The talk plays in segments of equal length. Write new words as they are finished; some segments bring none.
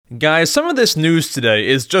Guys, some of this news today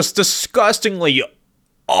is just disgustingly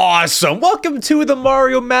awesome. Welcome to the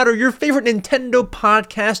Mario Matter, your favorite Nintendo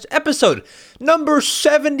podcast episode, number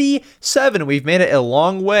 77. We've made it a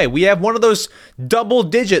long way. We have one of those double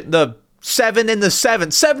digit, the 7 and the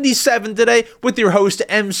 7, 77 today with your host,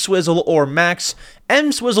 M Swizzle or Max.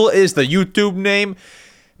 M Swizzle is the YouTube name.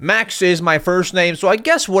 Max is my first name, so I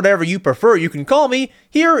guess whatever you prefer, you can call me.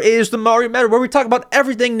 Here is the Mario Matter, where we talk about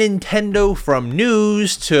everything Nintendo, from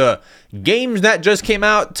news to games that just came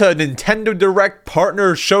out to Nintendo Direct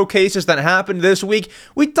partner showcases that happened this week.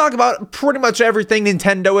 We talk about pretty much everything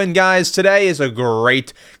Nintendo, and guys, today is a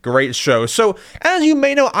great show. So, as you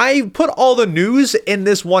may know, I put all the news in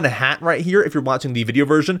this one hat right here, if you're watching the video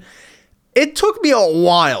version. It took me a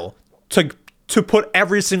while to put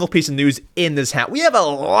every single piece of news in this hat. We have a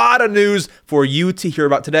lot of news for you to hear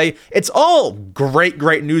about today. It's all great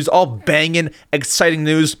news, all banging, exciting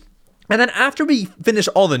news. And then after we finish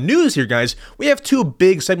all the news here, guys, we have two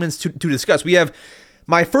big segments to discuss. We have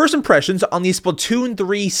my first impressions on the Splatoon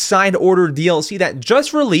 3 Side Order DLC that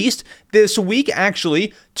just released this week,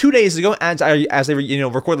 actually, 2 days ago, as I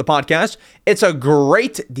record the podcast. It's a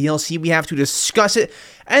great DLC. We have to discuss it.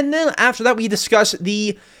 And then after that, we discuss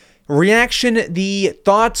the reaction, the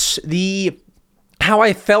thoughts, how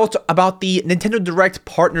I felt about the Nintendo Direct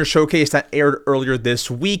partner showcase that aired earlier this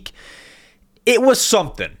week. It was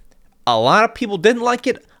something. A lot of people didn't like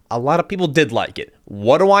it. A lot of people did like it.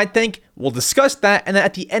 What do I think? We'll discuss that, and then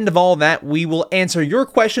at the end of all that, we will answer your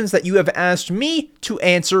questions that you have asked me to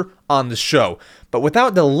answer on the show. But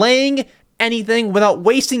without delaying anything, without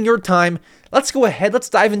wasting your time, let's go ahead, let's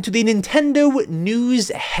dive into the Nintendo news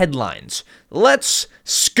headlines. Let's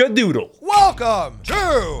skadoodle. Welcome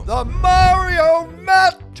to the Mario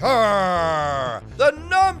Matter, the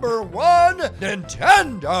number one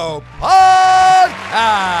Nintendo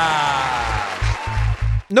podcast.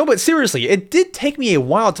 No, but seriously, it did take me a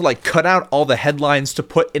while to cut out all the headlines to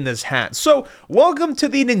put in this hat. So, welcome to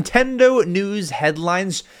the Nintendo news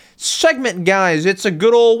headlines segment, guys. It's a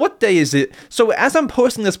good old, what day is it? So, as I'm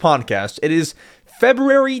posting this podcast, it is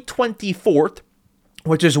February 24th,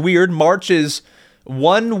 which is weird. March is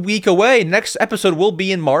 1 week away. Next episode will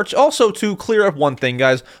be in March. Also, to clear up one thing,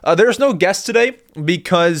 guys, there's no guest today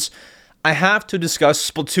because I have to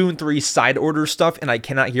discuss Splatoon 3 Side Order stuff, and I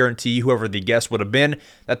cannot guarantee whoever the guest would have been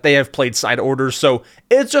that they have played Side Orders. So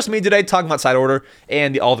it's just me today talking about Side Order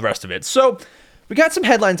and all the rest of it. So we got some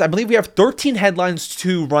headlines. I believe we have 13 headlines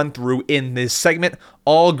to run through in this segment.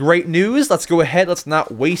 All great news. Let's go ahead. Let's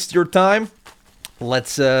not waste your time.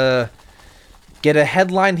 Let's get a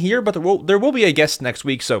headline here, but there will be a guest next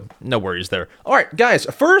week, so no worries there. All right, guys,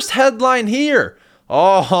 first headline here.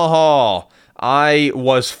 I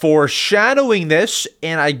was foreshadowing this,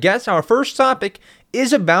 and I guess our first topic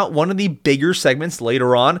is about one of the bigger segments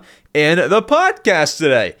later on in the podcast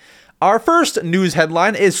today. Our first news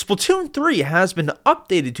headline is Splatoon 3 has been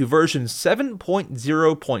updated to version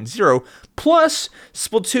 7.0.0, plus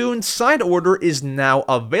Splatoon Side Order is now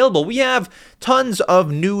available. We have tons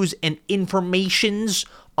of news and informations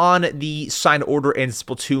on the Side Order and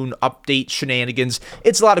Splatoon update shenanigans.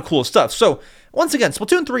 It's a lot of cool stuff. So, once again,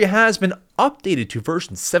 Splatoon 3 has been updated to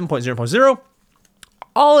version 7.0.0.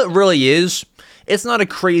 All it really is, it's not a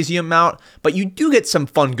crazy amount, but you do get some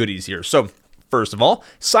fun goodies here. So, first of all,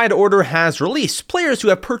 Side Order has released. Players who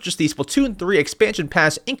have purchased the Splatoon 3 expansion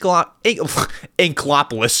pass Inkopolis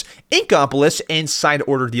and Side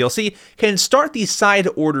Order DLC can start the Side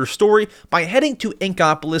Order story by heading to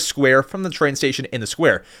Inkopolis Square from the train station in the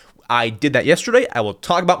square. I did that yesterday. I will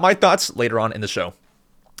talk about my thoughts later on in the show.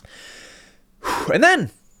 And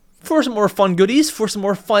then, for some more fun goodies, for some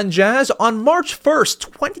more fun jazz, on March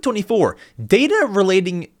 1st, 2024, data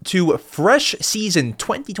relating to Fresh Season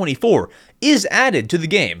 2024 is added to the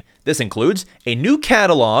game. This includes a new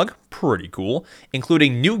catalog, pretty cool,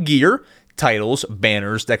 including new gear, titles,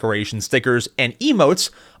 banners, decorations, stickers, and emotes,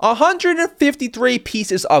 153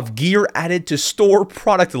 pieces of gear added to store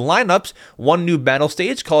product lineups, 1 new battle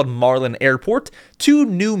stage called Marlin Airport, 2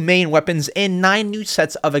 new main weapons, and 9 new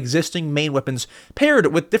sets of existing main weapons paired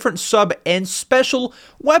with different sub and special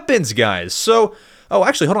weapons, guys. So,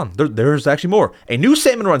 actually, hold on. There's actually more. A new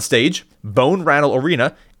Salmon Run stage, Bone Rattle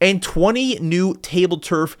Arena, and 20 new Table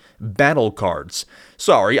Turf battle cards.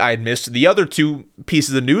 Sorry, I had missed the other 2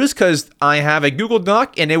 pieces of news because I have a Google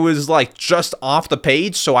Doc and it was just off the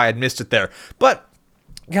page, so I had missed it there. But,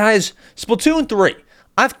 guys, Splatoon 3,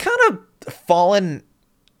 I've kind of fallen,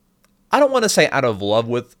 I don't want to say out of love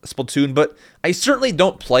with Splatoon, but I certainly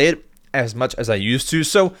don't play it as much as I used to,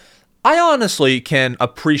 so I honestly can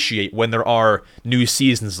appreciate when there are new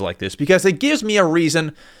seasons like this because it gives me a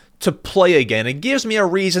reason to play again. It gives me a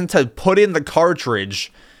reason to put in the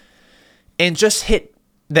cartridge and just hit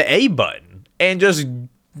the A button and just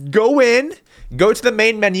go to the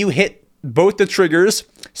main menu, hit both the triggers,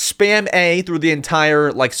 spam A through the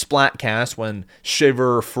entire Splatcast when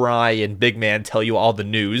Shiver, Fry, and Big Man tell you all the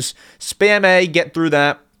news. Spam A, get through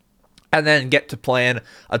that, and then get to playing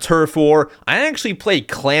a Turf War. I actually played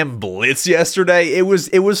Clam Blitz yesterday. It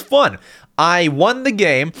was fun. I won the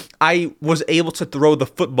game. I was able to throw the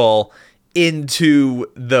football into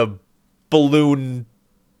the balloon.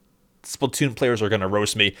 Splatoon players are going to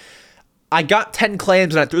roast me. I got 10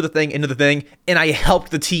 clams and I threw the thing into the thing, and I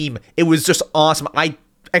helped the team. It was just awesome. I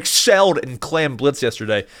excelled in Clam Blitz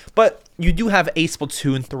yesterday. But you do have a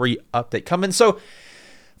Splatoon 3 update coming, so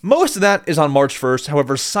most of that is on March 1st.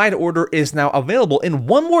 However, Side Order is now available. And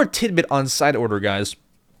one more tidbit on Side Order, guys.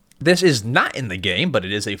 This is not in the game, but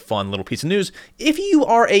it is a fun little piece of news. If you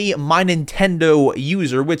are a My Nintendo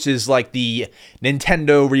user, which is like the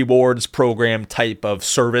Nintendo Rewards program type of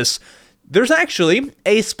service, there's actually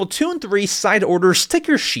a Splatoon 3 Side Order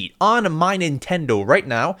sticker sheet on My Nintendo right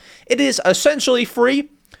now. It is essentially free.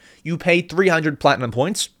 You pay 300 platinum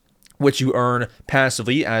points, which you earn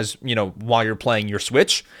passively as, while you're playing your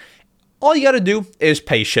Switch. All you got to do is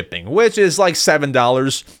pay shipping, which is like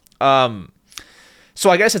 $7. So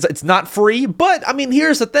I guess it's not free, but I mean,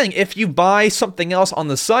 here's the thing. If you buy something else on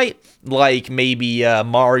the site, like maybe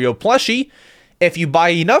Mario plushie, if you buy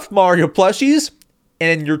enough Mario plushies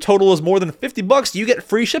and your total is more than $50, you get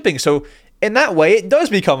free shipping. So in that way, it does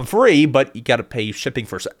become free, but you got to pay shipping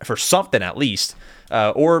for something at least,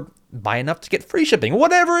 or buy enough to get free shipping,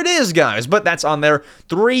 whatever it is, guys. But that's on there.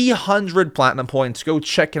 300 platinum points. Go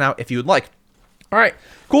check it out if you would like. All right,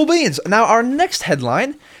 cool beans. Now our next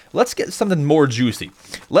headline. Let's get something more juicy.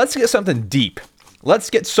 Let's get something deep. Let's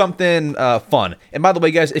get something fun. And by the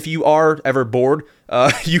way, guys, if you are ever bored,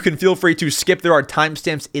 you can feel free to skip. There are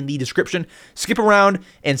timestamps in the description. Skip around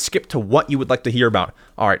and skip to what you would like to hear about.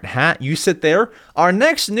 All right, Hat, you sit there. Our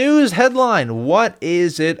next news headline. What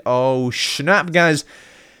is it? Oh, snap, guys.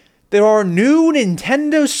 There are new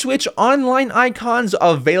Nintendo Switch Online icons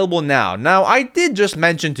available now. Now, I did just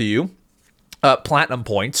mention to you, platinum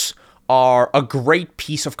points are a great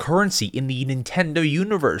piece of currency in the Nintendo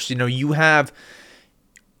universe. You have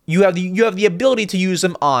the ability to use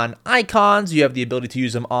them on icons. You have the ability to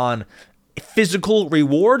use them on physical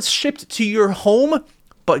rewards shipped to your home.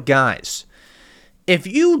 But guys, if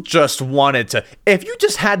you just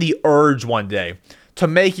had the urge one day to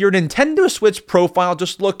make your Nintendo Switch profile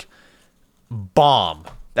just look bomb.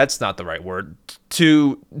 That's not the right word.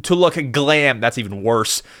 To look glam, that's even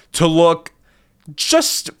worse. To look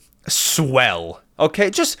just swell.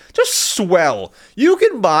 Okay, just swell. You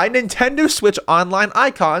can buy Nintendo Switch Online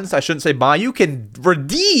icons. I shouldn't say buy. You can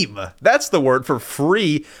redeem. That's the word, for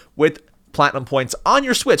free with platinum points on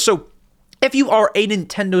your Switch. So if you are a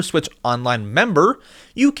Nintendo Switch Online member,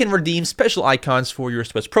 you can redeem special icons for your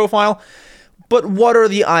Switch profile. But what are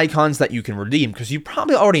the icons that you can redeem? Because you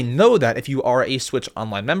probably already know that if you are a Switch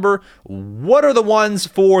Online member. What are the ones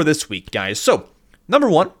for this week, guys? So, number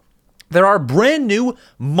one, there are brand new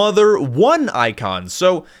Mother 1 icons.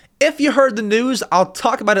 So, if you heard the news, I'll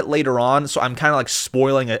talk about it later on. So, I'm kind of like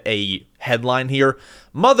spoiling a headline here.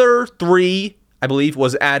 Mother 3, I believe,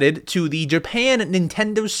 was added to the Japan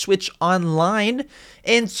Nintendo Switch Online.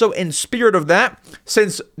 And so in spirit of that,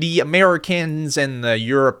 since the Americans and the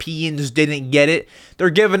Europeans didn't get it, they're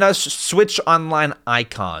giving us Switch Online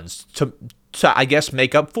icons to I guess,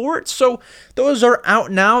 make up for it. So those are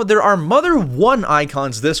out now. There are Mother 1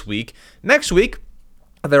 icons this week. Next week,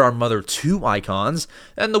 there are Mother 2 icons.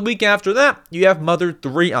 And the week after that, you have Mother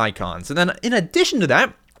 3 icons. And then in addition to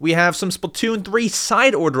that, we have some Splatoon 3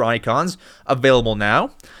 Side Order icons available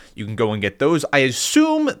now. You can go and get those. I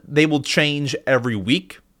assume they will change every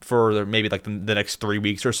week for maybe like the next 3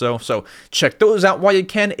 weeks or so. So check those out while you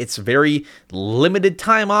can. It's very limited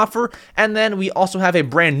time offer. And then we also have a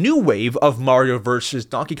brand new wave of Mario vs.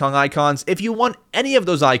 Donkey Kong icons. If you want any of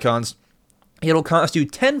those icons, it'll cost you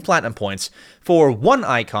 10 platinum points for one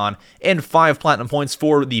icon and 5 platinum points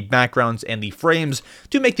for the backgrounds and the frames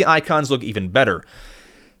to make the icons look even better.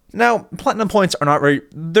 Now, platinum points are not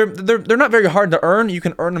they're not very hard to earn. You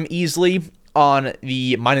can earn them easily on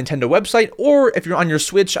the My Nintendo website, or if you're on your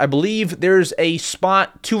Switch, I believe there's a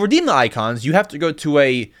spot to redeem the icons. You have to go to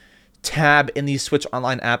a tab in the Switch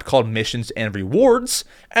Online app called Missions and Rewards,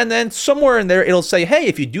 and then somewhere in there it'll say, hey,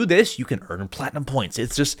 if you do this, you can earn platinum points.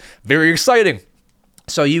 It's just very exciting.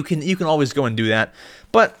 So you can always go and do that.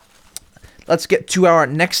 But let's get to our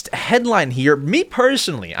next headline here. Me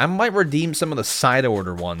personally, I might redeem some of the Side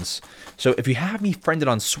Order ones. So if you have me friended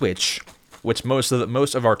on Switch, which most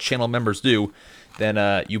of our channel members do,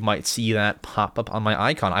 then you might see that pop up on my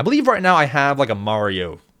icon. I believe right now I have like a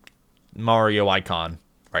Mario icon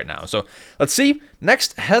right now. So let's see.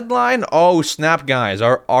 Next headline. Oh snap, guys!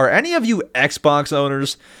 Are any of you Xbox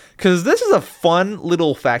owners? Because this is a fun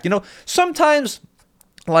little fact. Sometimes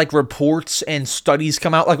like reports and studies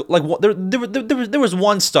come out. There was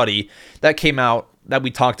one study that came out that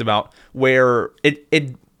we talked about where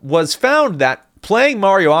it was found that playing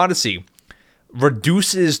Mario Odyssey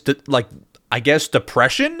reduces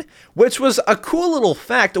depression, which was a cool little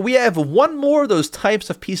fact. We have one more of those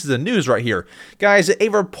types of pieces of news right here. Guys, a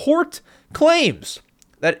report claims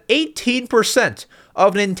that 18%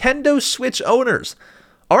 of Nintendo Switch owners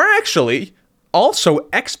are actually also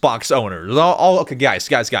Xbox owners. Okay,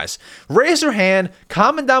 guys, raise your hand,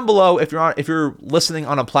 comment down below if you're listening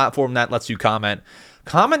on a platform that lets you comment.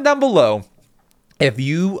 Comment down below if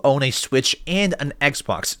you own a Switch and an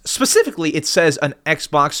Xbox. Specifically, it says an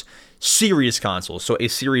Xbox Series console, so a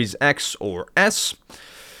Series X or S.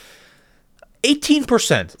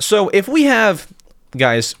 18%. So if we have,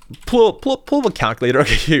 guys, pull the calculator.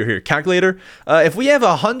 Okay, here, calculator. If we have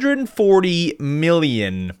 140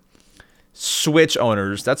 million Switch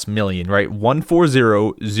owners, that's million, right?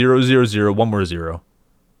 140,000, one more zero.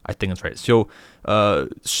 I think that's right. So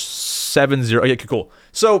 70. Okay, cool.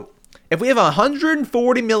 So if we have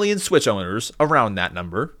 140 million Switch owners, around that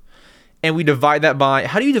number, and we divide that by,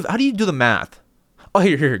 how do you do the math? Oh,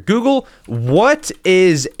 here. Google, what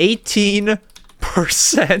is 18%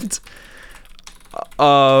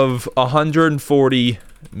 of 140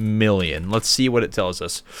 million? Let's see what it tells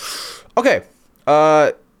us. Okay,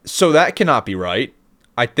 so that cannot be right.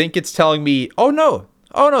 I think it's telling me, oh no,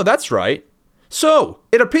 that's right. So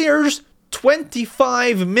it appears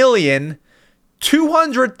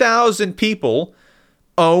 25,200,000 people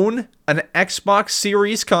own an Xbox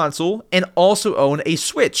Series console and also own a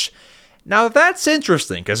Switch. Now that's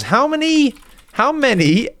interesting, because how many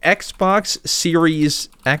Xbox Series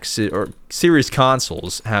X or Series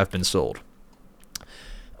consoles have been sold?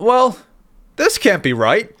 Well, this can't be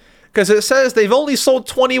right, because it says they've only sold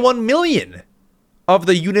 21 million of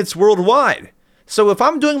the units worldwide. So if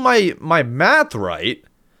I'm doing my math right,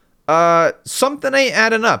 something ain't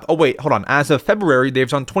adding up. Oh wait, hold on. As of February, they've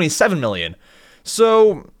done 27 million.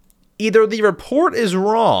 So either the report is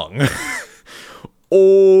wrong,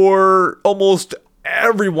 or almost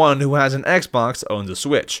everyone who has an Xbox owns a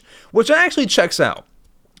Switch, which actually checks out,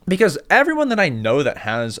 because everyone that I know that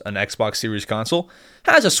has an Xbox Series console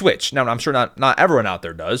has a Switch. Now, I'm sure not everyone out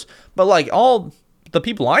there does, but like all the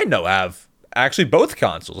people I know have actually both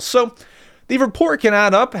consoles. So the report can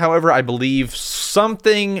add up. However, I believe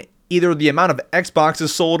something, either the amount of Xboxes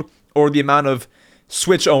sold or the amount of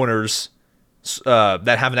Switch owners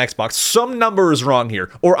that have an Xbox, some number is wrong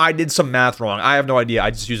here, or I did some math wrong. I have no idea.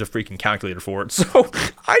 I just use a freaking calculator for it, so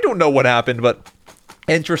I don't know what happened, but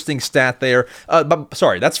interesting stat there. But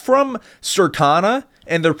sorry, that's from Circana,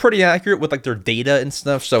 and they're pretty accurate with like their data and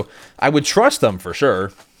stuff, so I would trust them for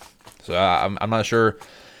sure. So I'm not sure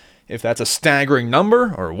if that's a staggering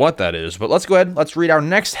number or what that is, but let's go ahead. Let's read our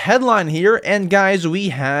next headline here, and guys, we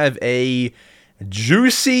have a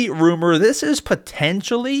juicy rumor. This is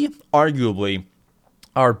potentially, arguably,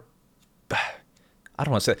 I don't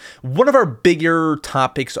want to say, one of our bigger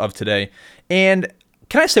topics of today. And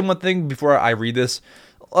can I say one thing before I read this?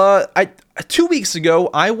 2 weeks ago,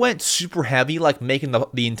 I went super heavy, like making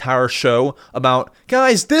the entire show about,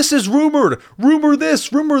 guys, this is rumored, rumor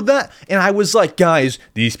this, rumor that. And I was like, guys,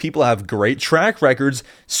 these people have great track records.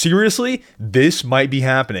 Seriously, this might be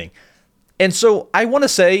happening. And so I want to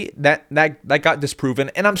say that got disproven,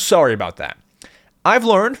 and I'm sorry about that. I've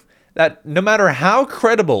learned that no matter how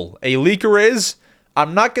credible a leaker is,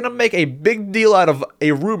 I'm not going to make a big deal out of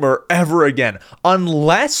a rumor ever again,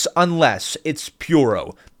 unless it's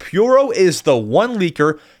Puro. Puro is the one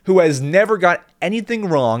leaker who has never got anything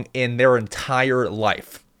wrong in their entire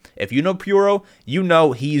life. If you know Puro, you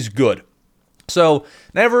know he's good. So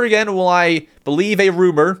never again will I believe a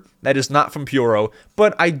rumor that is not from Puro,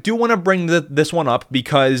 but I do want to bring this one up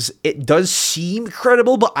because it does seem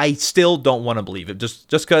credible, but I still don't want to believe it, just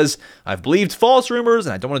because I've believed false rumors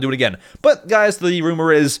and I don't want to do it again. But guys, the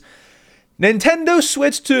rumor is Nintendo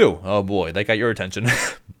Switch 2. Oh boy, that got your attention.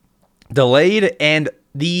 Delayed, and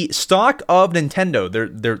the stock of Nintendo,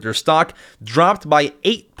 their stock dropped by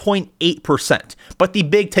 8.8%. But the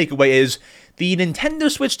big takeaway is the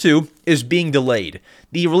Nintendo Switch 2 is being delayed.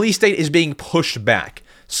 The release date is being pushed back.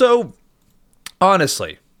 So,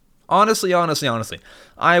 honestly,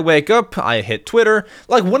 I wake up, I hit Twitter.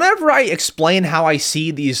 Like, whenever I explain how I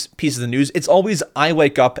see these pieces of news, it's always I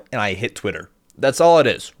wake up and I hit Twitter. That's all it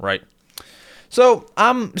is, right? So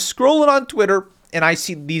I'm scrolling on Twitter and I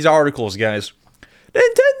see these articles, guys.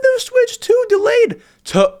 Nintendo Switch 2 delayed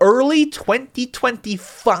to early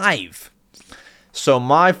 2025. So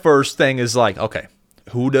my first thing is like, okay,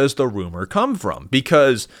 who does the rumor come from?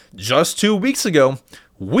 Because just 2 weeks ago,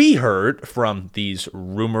 we heard from these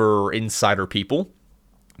rumor insider people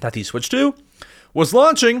that the Switch 2 was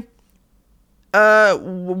launching. They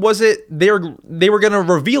were going to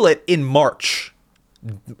reveal it in March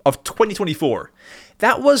of 2024.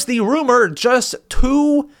 That was the rumor just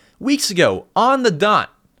 2 weeks ago, on the dot,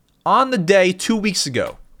 on the day 2 weeks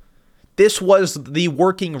ago. This was the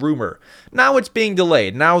working rumor. Now it's being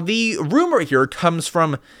delayed. Now the rumor here comes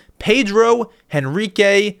from Pedro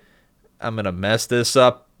Henrique. I'm going to mess this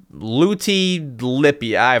up.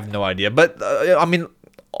 Lippi. I have no idea. But, I mean,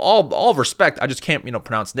 all respect, I just can't,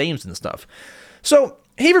 pronounce names and stuff. So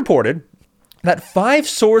he reported that five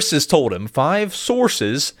sources told him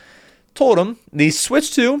the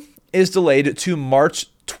Switch 2 is delayed to March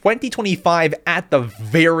 2025 at the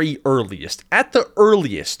very earliest. At the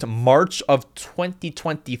earliest, March of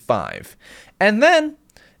 2025. And then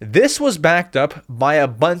this was backed up by a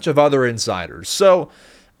bunch of other insiders. So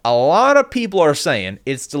a lot of people are saying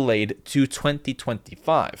it's delayed to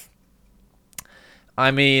 2025.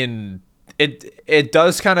 I mean, it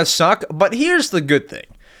does kind of suck, but here's the good thing.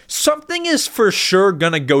 Something is for sure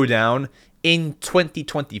going to go down in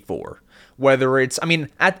 2024. Whether it's,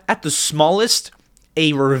 at the smallest,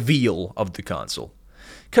 a reveal of the console.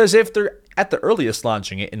 Because if they're at the earliest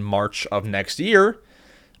launching it in March of next year,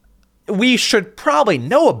 we should probably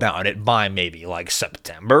know about it by maybe like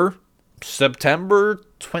September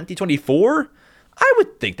 2024. I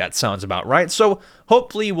would think that sounds about right. So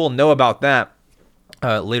hopefully we'll know about that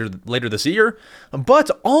later this year. But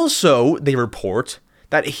also they report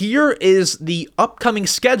that here is the upcoming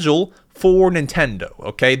schedule for Nintendo.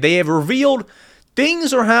 Okay, they have revealed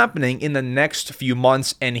things are happening in the next few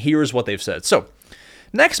months, and here's what they've said. So,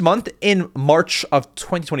 next month, in March of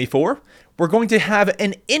 2024, we're going to have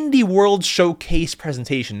an Indie World Showcase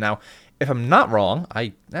presentation. Now, if I'm not wrong,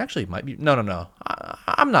 I actually might be... No.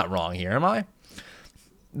 I'm not wrong here, am I?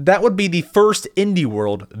 That would be the first Indie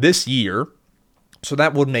World this year, so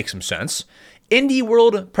that would make some sense. Indie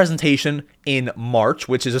World presentation in March,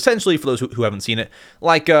 which is essentially, for those who haven't seen it,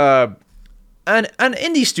 like... An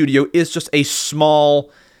indie studio is just a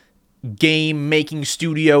small game-making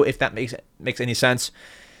studio, if that makes any sense.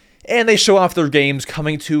 And they show off their games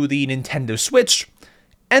coming to the Nintendo Switch.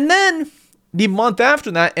 And then, the month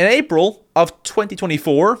after that, in April of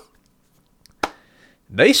 2024,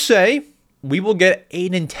 they say we will get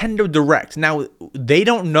a Nintendo Direct. Now, they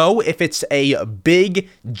don't know if it's a big,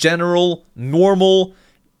 general, normal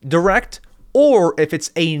Direct, or if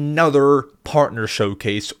it's another partner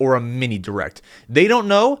showcase or a mini direct. They don't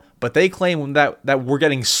know, but they claim that we're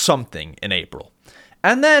getting something in April.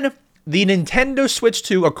 And then the Nintendo Switch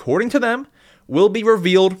 2, according to them, will be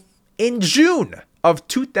revealed in June of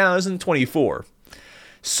 2024.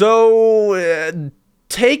 So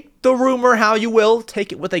take the rumor how you will.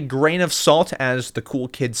 Take it with a grain of salt, as the cool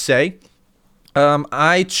kids say.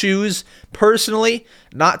 I choose, personally,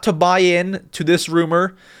 not to buy in to this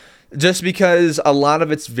rumor, just because a lot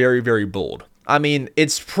of it's very, very bold. I mean,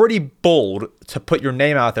 it's pretty bold to put your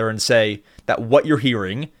name out there and say that what you're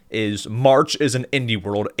hearing is March is an Indie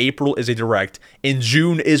World, April is a Direct, in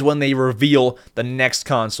June is when they reveal the next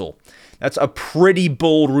console. That's a pretty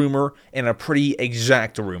bold rumor and a pretty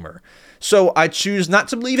exact rumor. So I choose not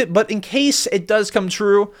to believe it, but in case it does come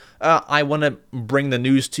true, I want to bring the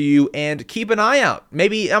news to you and keep an eye out.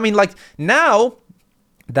 Maybe, now...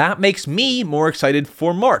 that makes me more excited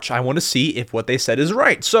for March. I want to see if what they said is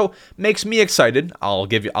right. So, makes me excited. I'll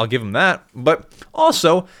give them that. But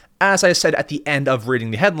also, as I said at the end of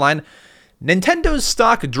reading the headline, Nintendo's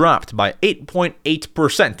stock dropped by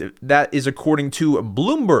 8.8%. That is according to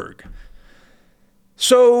Bloomberg.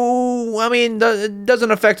 So, it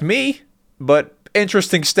doesn't affect me, but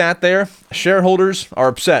interesting stat there. Shareholders are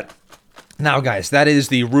upset. Now, guys, that is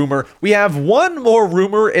the rumor. We have one more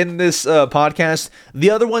rumor in this podcast. The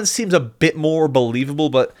other one seems a bit more believable,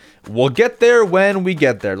 but we'll get there when we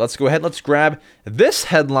get there. Let's go ahead. Let's grab this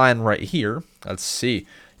headline right here. Let's see.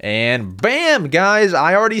 And bam, guys,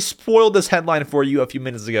 I already spoiled this headline for you a few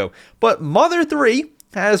minutes ago. But Mother 3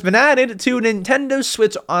 has been added to Nintendo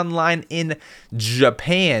Switch Online in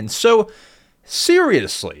Japan. So,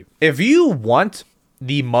 seriously, if you want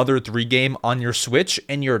the Mother 3 game on your Switch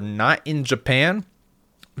and you're not in Japan,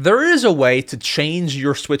 there is a way to change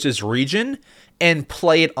your Switch's region and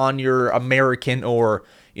play it on your American or,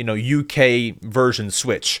 UK version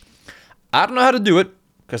Switch. I don't know how to do it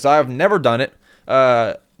because I've never done it.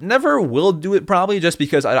 Never will do it probably just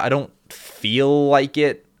because I don't feel like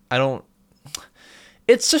it.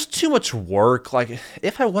 It's just too much work. Like,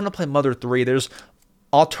 if I want to play Mother 3, there's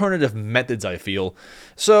alternative methods, I feel.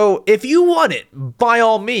 So if you want it, by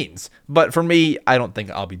all means. But for me, I don't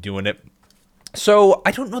think I'll be doing it. So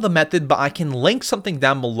I don't know the method, but I can link something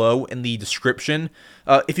down below in the description.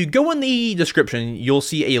 If you go in the description, you'll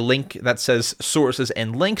see a link that says sources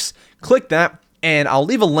and links. Click that, and I'll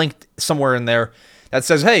leave a link somewhere in there that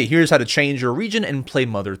says, hey, here's how to change your region and play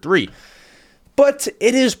Mother 3. But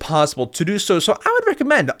it is possible to do so, so I would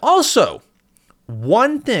recommend. Also,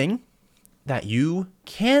 one thing that you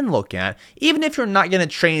can look at, even if you're not going to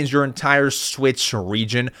change your entire Switch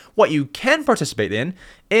region, what you can participate in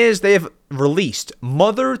is they've released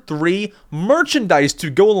Mother 3 merchandise to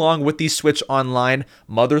go along with the Switch Online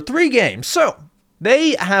Mother 3 game. So,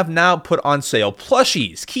 they have now put on sale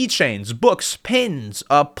plushies, keychains, books, pins,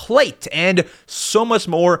 a plate, and so much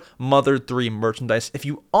more Mother 3 merchandise. If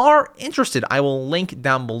you are interested, I will link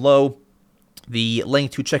down below the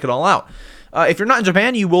link to check it all out. If you're not in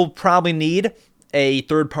Japan, you will probably need a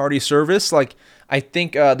third-party service. Like, I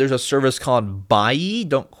think there's a service called Bai.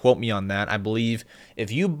 Don't quote me on that. I believe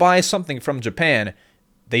if you buy something from Japan,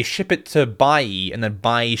 they ship it to Bai, and then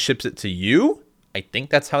Bai ships it to you. I think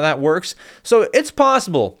that's how that works. So it's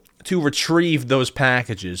possible to retrieve those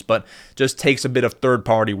packages, but just takes a bit of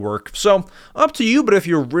third-party work. So up to you, but if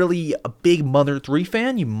you're really a big Mother 3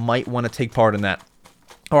 fan, you might want to take part in that.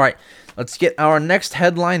 All right, let's get our next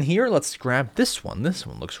headline here. Let's grab this one. This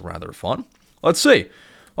one looks rather fun. Let's see.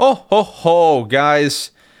 Oh, ho, ho,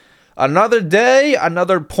 guys. Another day,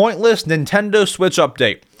 another pointless Nintendo Switch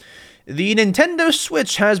update. The Nintendo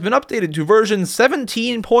Switch has been updated to version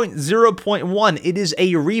 17.0.1. It is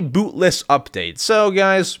a rebootless update. So,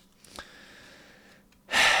 guys,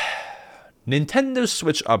 Nintendo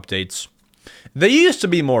Switch updates, they used to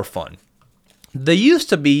be more fun. They used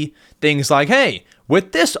to be things like, hey,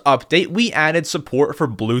 with this update, we added support for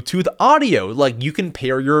Bluetooth audio. Like, you can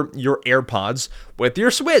pair your AirPods with your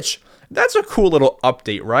Switch. That's a cool little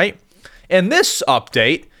update, right? And this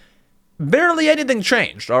update, barely anything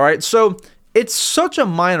changed, all right? So it's such a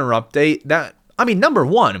minor update that, I mean, number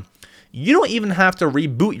one, you don't even have to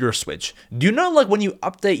reboot your Switch. Do you know, like, when you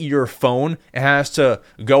update your phone, it has to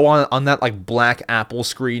go on that, like, black Apple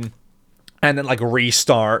screen and then, like,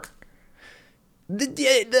 restart? The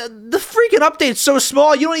freaking update's so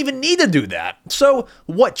small, you don't even need to do that. So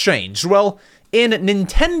what changed? Well, in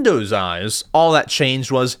Nintendo's eyes, all that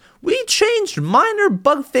changed was we changed minor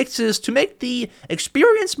bug fixes to make the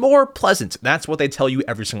experience more pleasant. That's what they tell you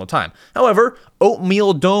every single time. However,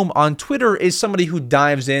 Oatmeal Dome on Twitter is somebody who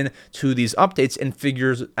dives in to these updates and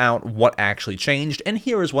figures out what actually changed. And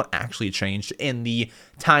here is what actually changed in the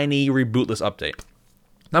tiny rebootless update.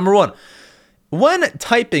 Number one, when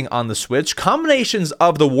typing on the Switch, combinations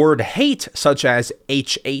of the word hate, such as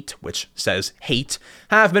H8, which says hate,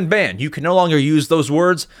 have been banned. You can no longer use those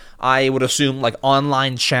words. I would assume like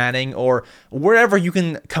online chatting or wherever you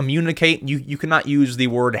can communicate, you cannot use the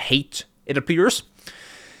word hate, it appears.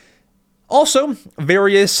 Also,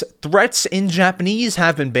 various threats in Japanese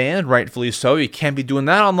have been banned, rightfully so. You can't be doing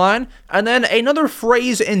that online. And then another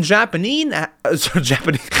phrase in Japanese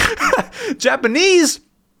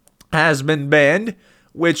has been banned,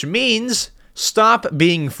 which means stop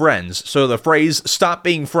being friends. So the phrase stop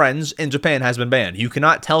being friends in Japan has been banned. You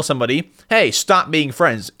cannot tell somebody, hey, stop being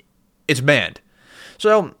friends. It's banned.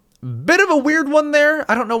 So, bit of a weird one there.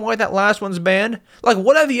 I don't know why that last one's banned. Like,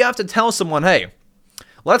 whatever you have to tell someone, hey,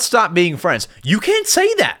 let's stop being friends. You can't say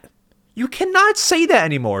that. You cannot say that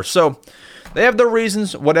anymore. So, they have their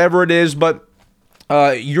reasons, whatever it is, but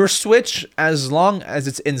your Switch, as long as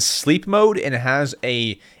it's in sleep mode and it has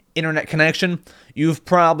a internet connection, you've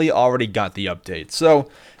probably already got the update. So,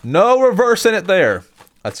 no reversing it there.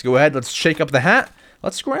 Let's go ahead, let's shake up the hat.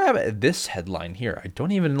 Let's grab this headline here. I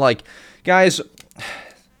don't even guys,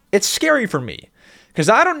 it's scary for me, because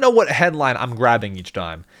I don't know what headline I'm grabbing each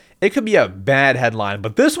time. It could be a bad headline,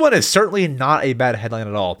 but this one is certainly not a bad headline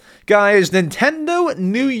at all. Guys, Nintendo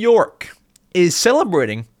New York is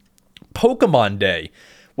celebrating Pokemon Day,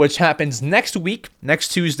 which happens next week, next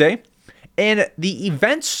Tuesday. And the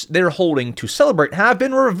events they're holding to celebrate have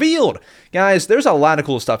been revealed. Guys, there's a lot of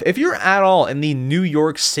cool stuff. If you're at all in the New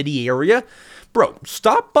York City area, bro,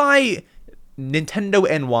 stop by Nintendo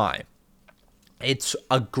NY. It's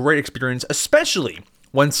a great experience, especially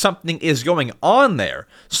when something is going on there.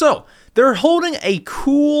 So, they're holding a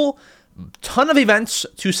cool ton of events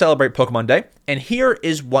to celebrate Pokemon Day. And here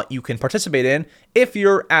is what you can participate in if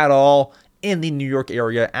you're at all in the New York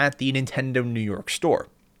area at the Nintendo New York store.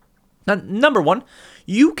 Number one,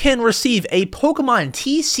 you can receive a Pokemon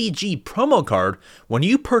TCG promo card when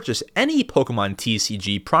you purchase any Pokemon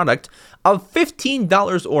TCG product of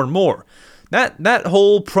 $15 or more. That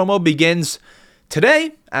whole promo begins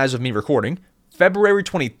today, as of me recording, February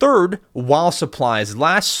 23rd, while supplies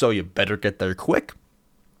last, so you better get there quick.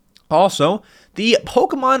 Also, the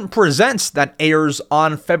Pokemon Presents that airs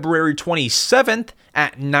on February 27th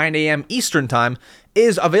at 9 a.m. Eastern Time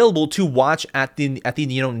is available to watch at the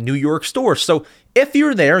New York store. So if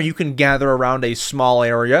you're there, you can gather around a small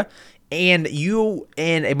area, and you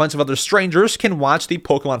and a bunch of other strangers can watch the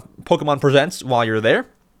Pokemon Presents while you're there.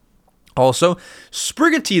 Also,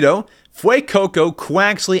 Sprigatito, Fuecoco,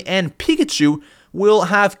 Quaxly, and Pikachu will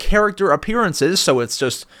have character appearances, so it's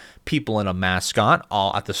just people and a mascot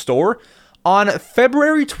all at the store, on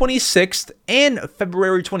February 26th and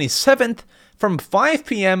February 27th from 5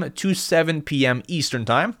 p.m. to 7 p.m. Eastern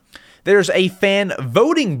Time. There's a fan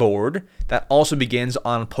voting board that also begins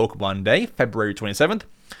on Pokemon Day, February 27th.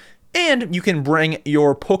 And you can bring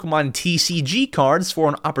your Pokemon TCG cards for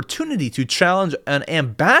an opportunity to challenge an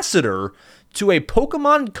ambassador to a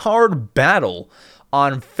Pokemon card battle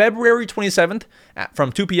on February 27th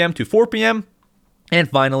from 2 p.m. to 4 p.m. And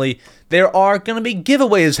finally, there are going to be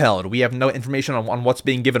giveaways held. We have no information on what's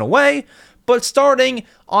being given away, but starting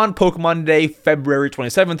on Pokemon Day, February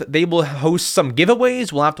 27th, they will host some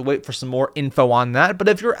giveaways. We'll have to wait for some more info on that. But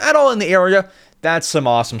if you're at all in the area, that's some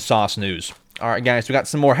awesome sauce news. All right, guys, we got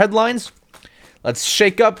some more headlines. Let's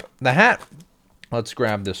shake up the hat. Let's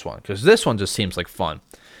grab this one, because this one just seems like fun.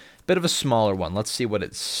 Bit of a smaller one. Let's see what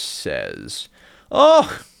it says.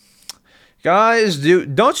 Oh, guys,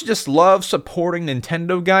 don't you just love supporting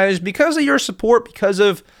Nintendo, guys? Because of your support, because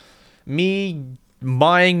of me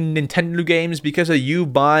buying Nintendo games, because of you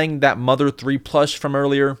buying that Mother 3 plush from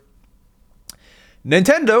earlier,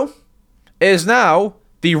 Nintendo is now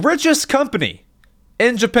the richest company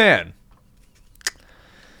in Japan.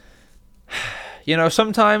 You know,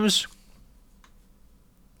 sometimes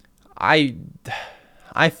I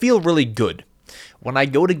feel really good when I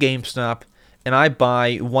go to GameStop and I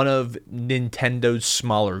buy one of Nintendo's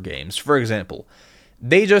smaller games. For example,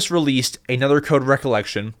 they just released another Code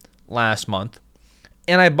Recollection last month,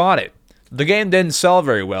 and I bought it. The game didn't sell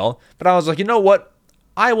very well, but I was like, you know what?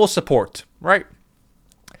 I will support, right?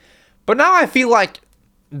 But now I feel like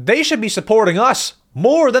they should be supporting us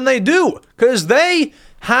more than they do, because they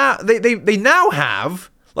now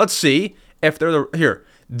have, let's see if they're here.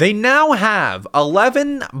 They now have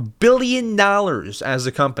 $11 billion as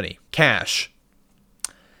a company, cash.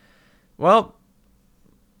 Well,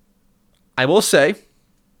 I will say,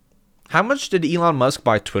 how much did Elon Musk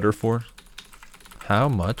buy Twitter for? How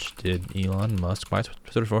much did Elon Musk buy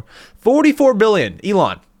Twitter for? $44 billion.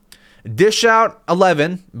 Elon, dish out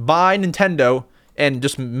 11, buy Nintendo, and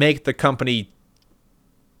just make the company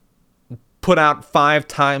put out 5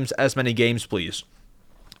 times as many games, please.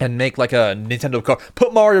 And make like a Nintendo car.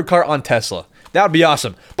 Put Mario Kart on Tesla. That would be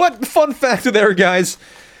awesome. But fun fact there, guys.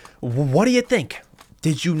 What do you think?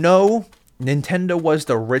 Did you know Nintendo was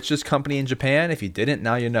the richest company in Japan? If you didn't,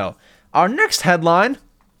 now you know. Our next headline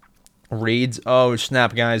reads, oh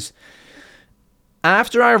snap, guys.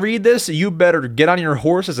 After I read this, you better get on your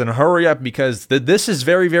horses and hurry up, because this is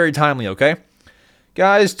very, very timely, okay?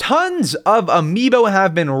 Guys, tons of Amiibo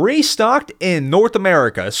have been restocked in North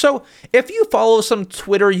America. So, if you follow some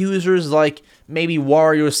Twitter users like maybe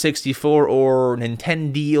Wario64 or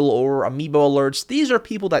Nintendeal or Amiibo Alerts, these are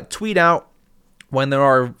people that tweet out when there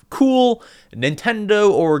are cool Nintendo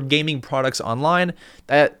or gaming products online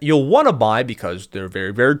that you'll want to buy because they're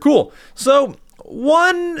very, very cool. So,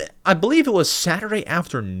 I believe it was Saturday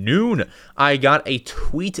afternoon, I got a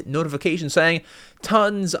tweet notification saying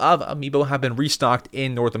tons of Amiibo have been restocked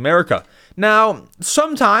in North America. Now,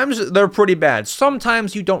 sometimes they're pretty bad.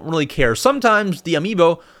 Sometimes you don't really care. Sometimes the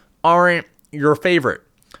Amiibo aren't your favorite.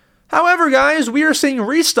 However, guys, we are seeing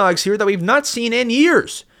restocks here that we've not seen in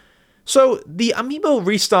years. So, the Amiibo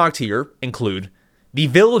restocked here include the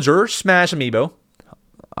Villager Smash Amiibo.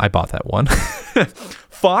 I bought that one.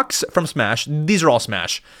 Fox from Smash. These are all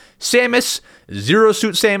Smash. Samus, Zero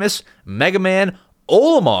Suit Samus, Mega Man,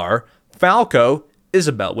 Olimar, Falco,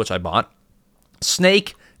 Isabelle, which I bought,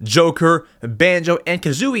 Snake, Joker, Banjo, and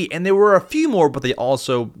Kazooie, and there were a few more, but they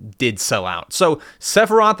also did sell out. So,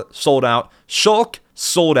 Sephiroth sold out, Shulk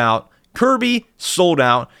sold out, Kirby sold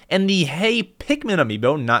out, and the Hey Pikmin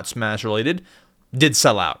Amiibo, not Smash related, did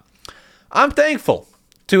sell out. I'm thankful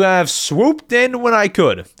to have swooped in when I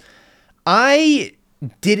could. I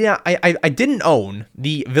didn't own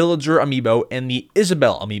the Villager Amiibo and the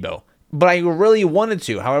Isabelle Amiibo, but I really wanted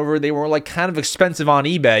to. However, they were like kind of expensive on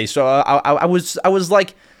eBay, so I was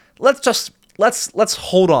like, let's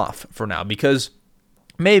hold off for now, because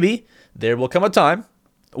maybe there will come a time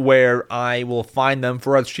where I will find them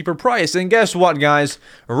for a cheaper price. And guess what, guys?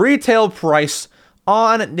 Retail price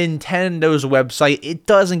on Nintendo's website, it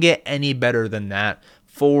doesn't get any better than that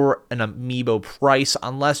for an amiibo price,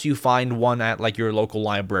 unless you find one at like your local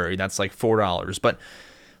library. That's like $4. But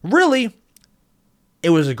really,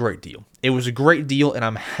 it was a great deal. It was a great deal, and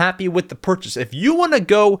I'm happy with the purchase. If you want to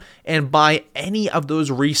go and buy any of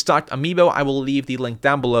those restocked amiibo, I will leave the link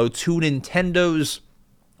down below to Nintendo's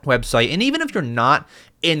website. And even if you're not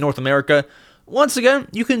in North America, once again,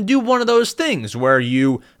 you can do one of those things where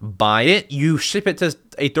you buy it, you ship it to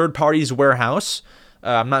a third party's warehouse.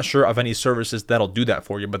 I'm not sure of any services that'll do that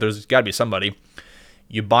for you, but there's got to be somebody.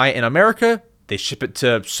 You buy it in America, they ship it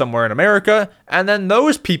to somewhere in America, and then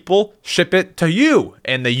those people ship it to you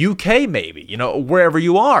in the UK, maybe, wherever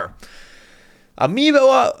you are.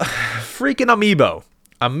 Amiibo, freaking amiibo.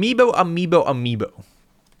 Amiibo.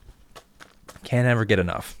 Can't ever get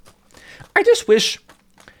enough. I just wish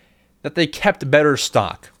that they kept better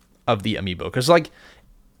stock of the amiibo, because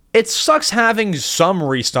it sucks having some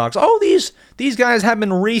restocks. Oh, these guys have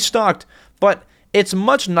been restocked, but it's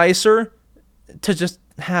much nicer to just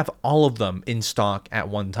have all of them in stock at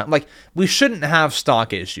one time. We shouldn't have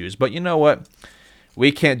stock issues, but you know what?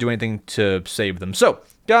 We can't do anything to save them. So,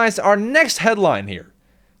 guys, our next headline here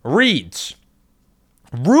reads,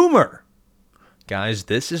 rumor. Guys,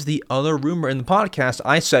 this is the other rumor in the podcast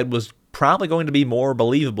I said was probably going to be more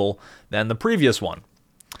believable than the previous one.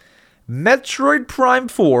 Metroid Prime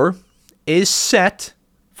 4 is set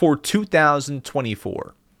for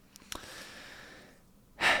 2024.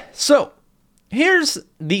 So, here's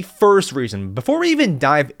the first reason. Before we even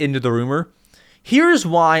dive into the rumor, here's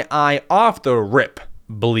why I, off the rip,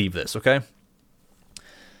 believe this, okay?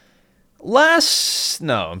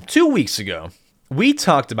 2 weeks ago, we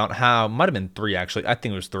talked about how, might have been 3 actually, I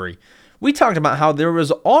think it was 3. We talked about how there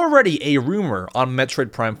was already a rumor on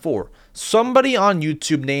Metroid Prime 4. Somebody on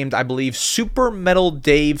YouTube named, I believe, Super Metal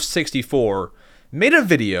Dave 64 made a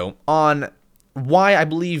video on why I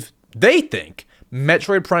believe they think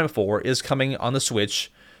Metroid Prime 4 is coming on the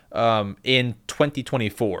Switch in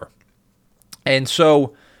 2024. And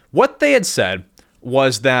so what they had said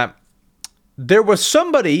was that there was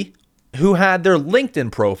somebody who had their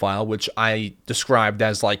LinkedIn profile, which I described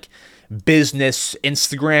as business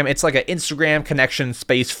Instagram. It's like an Instagram connection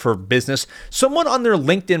space for business. Someone on their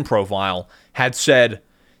LinkedIn profile had said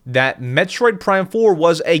that Metroid Prime 4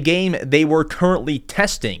 was a game they were currently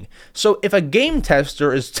testing. So if a game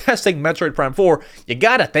tester is testing Metroid Prime 4, you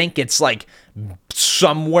gotta think it's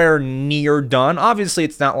somewhere near done. Obviously,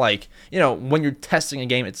 it's not when you're testing a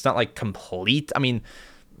game, it's not complete. I mean,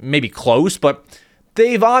 maybe close, but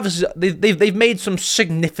they've made some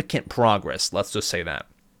significant progress. Let's just say that.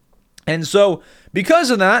 And so, because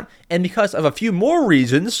of that, and because of a few more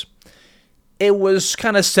reasons, it was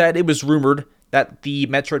kind of said, it was rumored that the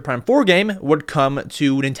Metroid Prime 4 game would come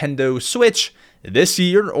to Nintendo Switch this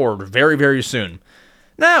year or very, very soon.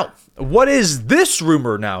 Now, what is this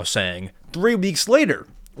rumor now saying 3 weeks later?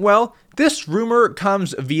 Well, this rumor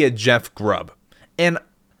comes via Jeff Grubb. And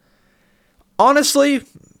honestly,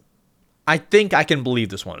 I think I can believe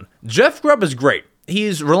this one. Jeff Grubb is great.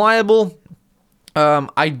 He's reliable.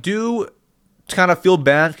 I do kind of feel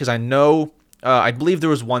bad because I know, I believe there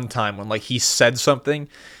was one time when he said something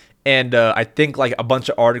and I think a bunch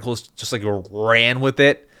of articles just ran with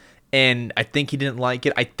it and I think he didn't like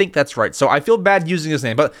it. I think that's right. So I feel bad using his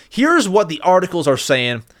name, but here's what the articles are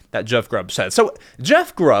saying that Jeff Grubb said. So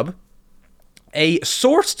Jeff Grubb, a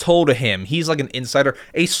source told him, he's an insider,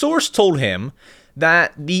 a source told him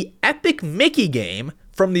that the Epic Mickey game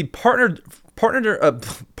from the partner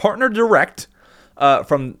direct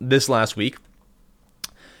from this last week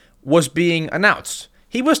was being announced.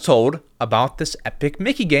 He was told about this Epic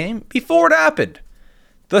Mickey game before it happened.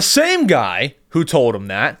 The same guy who told him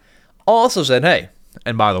that also said, hey,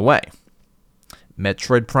 and by the way,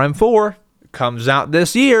 Metroid Prime 4 comes out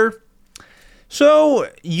this year. So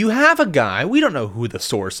you have a guy, we don't know who the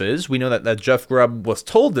source is. We know that Jeff Grubb was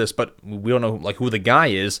told this, but we don't know who the guy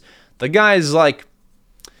is. The guy's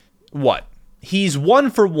what? He's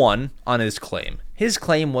 1 for 1 on his claim. His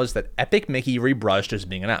claim was that Epic Mickey Rebrushed is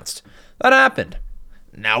being announced. That happened.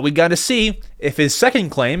 Now we got to see if his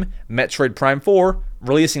second claim, Metroid Prime 4,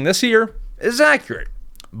 releasing this year, is accurate.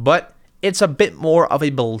 But it's a bit more of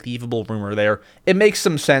a believable rumor there. It makes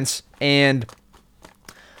some sense, and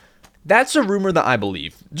that's a rumor that I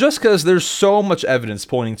believe, just because there's so much evidence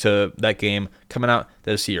pointing to that game coming out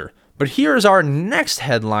this year. But here's our next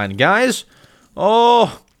headline, guys.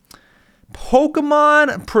 Oh,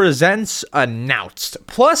 Pokemon Presents announced,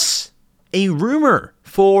 plus a rumor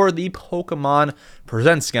for the Pokemon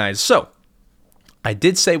Presents, guys. So, I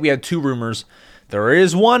did say we had 2 rumors. There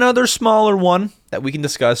is one other smaller one that we can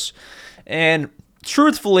discuss. And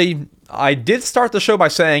truthfully, I did start the show by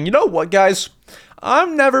saying, you know what, guys?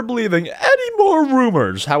 I'm never believing any more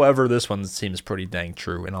rumors. However, this one seems pretty dang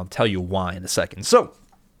true, and I'll tell you why in a second. So,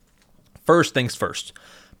 first things first.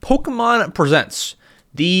 Pokemon Presents.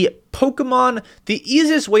 The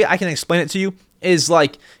easiest way I can explain it to you is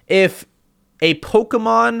like if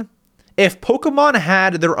Pokemon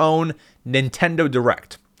had their own Nintendo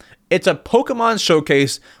Direct. It's a Pokemon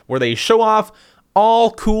showcase where they show off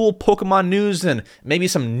all cool Pokemon news and maybe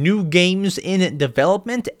some new games in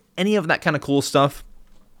development, any of that kind of cool stuff.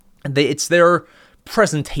 It's their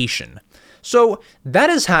presentation. So that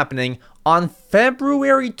is happening on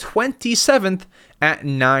February 27th at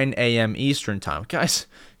 9 a.m. Eastern Time. Guys,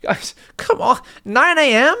 come on. 9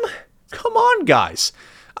 a.m.? Come on, guys.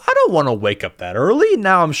 I don't want to wake up that early.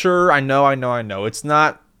 Now, I know. It's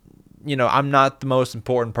not, I'm not the most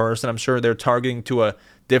important person. I'm sure they're targeting to a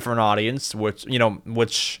different audience, which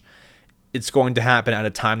it's going to happen at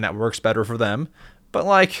a time that works better for them. But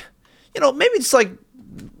maybe it's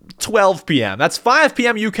 12 p.m. That's 5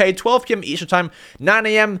 p.m. UK, 12 p.m. Eastern Time, 9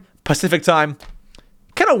 a.m. Pacific Time.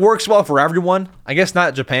 Kind of works well for everyone. I guess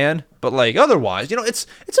not Japan, but otherwise, it's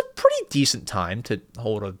a pretty decent time to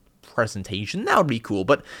hold a presentation. That would be cool.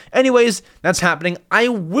 But anyways, that's happening. I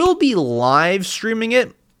will be live streaming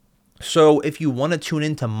it. So if you want to tune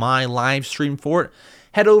into my live stream for it,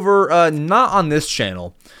 head over, not on this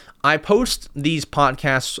channel. I post these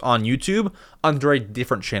podcasts on YouTube under a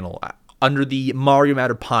different channel, under the Mario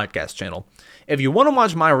Matter podcast channel. If you want to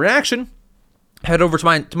watch my reaction, head over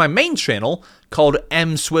to my main channel called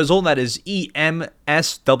MSwizzle. That is EMSWIZZLE.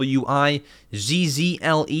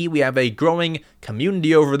 We have a growing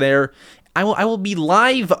community over there. I will be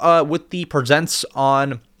live with the Presents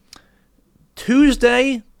on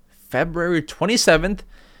Tuesday, February 27th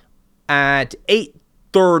at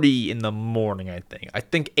 8:30 in the morning, I think. I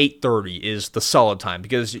think 8:30 is the solid time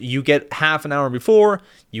because you get half an hour before,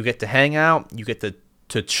 you get to hang out, you get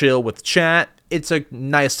to chill with chat. It's a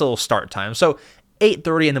nice little start time. So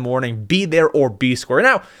 8:30 in the morning, be there or be square.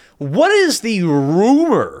 Now, what is the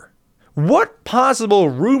rumor? What possible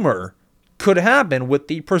rumor could happen with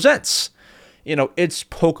the Presents? It's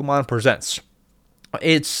Pokemon Presents.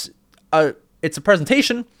 It's a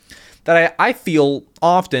presentation that I feel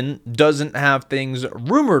often doesn't have things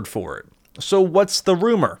rumored for it. So what's the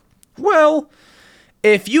rumor? Well,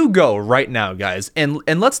 if you go right now, guys, and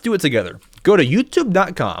let's do it together. Go to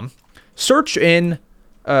youtube.com, search in,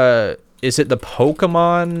 is it the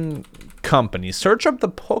Pokemon Company? Search up the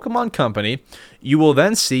Pokemon Company. You will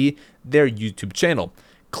then see their YouTube channel.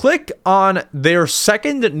 Click on their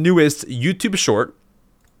second newest YouTube short,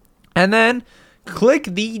 and then click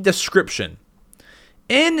the description.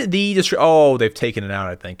 In the description, they've taken it out,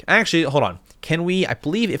 I think. Actually, hold on. I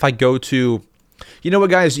believe if I go to, you know what,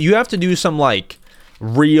 guys, you have to do some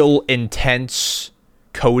real intense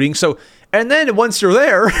coding. So, and then once you're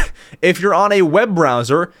there, if you're on a web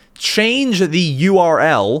browser, change the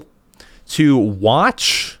URL to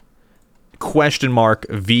watch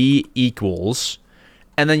 $V equals,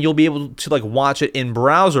 and then you'll be able to watch it in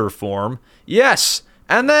browser form. Yes.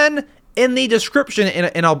 And then in the description,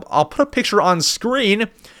 and I'll put a picture on screen,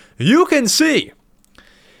 you can see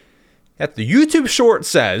that the YouTube short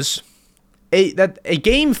says that a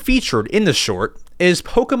game featured in the short is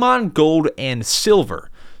Pokemon Gold and Silver.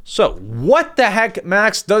 So, what the heck,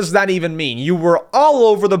 Max, does that even mean? You were all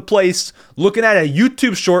over the place looking at a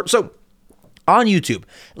YouTube short. So, on YouTube,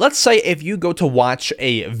 let's say if you go to watch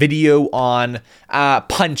a video on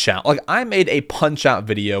Punch-Out. I made a Punch-Out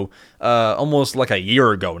video almost a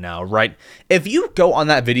year ago now, right? If you go on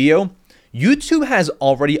that video, YouTube has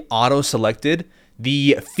already auto-selected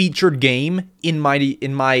the featured game in my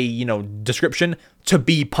description to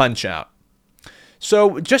be Punch-Out.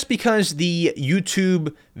 So just because the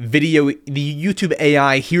YouTube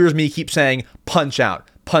AI hears me keep saying Punch-Out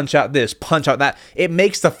this, Punch-Out that, it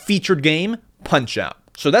makes the featured game Punch-Out.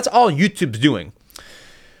 So that's all YouTube's doing.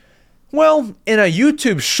 Well, in a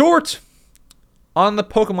YouTube short on the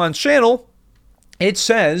Pokemon channel, it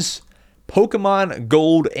says Pokemon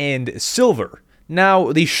Gold and Silver.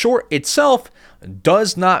 Now, the short itself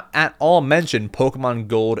does not at all mention Pokemon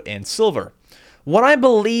Gold and Silver. What I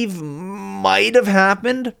believe might have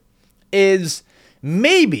happened is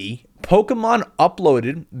maybe Pokemon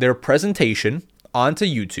uploaded their presentation onto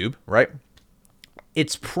YouTube, right?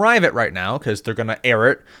 It's private right now because they're going to air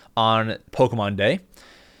it on Pokemon Day.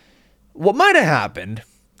 What might have happened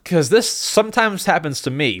because this sometimes happens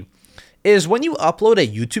to me, is when you upload a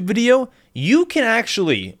YouTube video, you can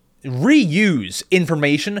actually reuse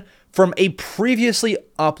information from a previously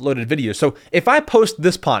uploaded video. So if I post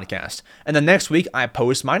this podcast and the next week I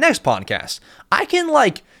post my next podcast, I can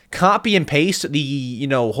like copy and paste the,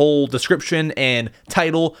 whole description and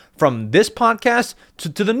title from this podcast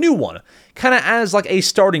to the new one, kind of as like a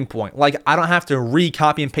starting point. Like I don't have to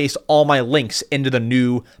re-copy and paste all my links into the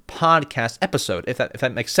new podcast episode, if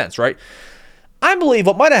that makes sense, right? I believe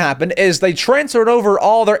what might have happened is they transferred over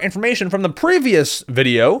all their information from the previous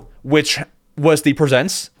video, which was the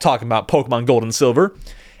Presents, talking about Pokemon Gold and Silver,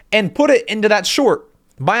 and put it into that short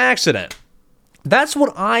by accident. That's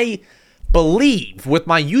what I believe with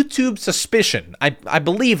my YouTube suspicion. I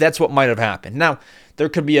believe that's what might have happened. Now, there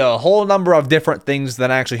could be a whole number of different things that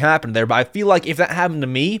actually happened there, but I feel like if that happened to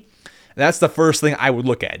me, that's the first thing I would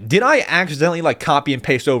look at. Did I accidentally like copy and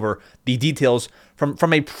paste over the details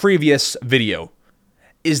from a previous video?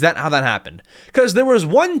 Is that how that happened? Because there was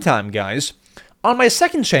one time, guys, on my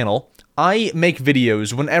second channel, I make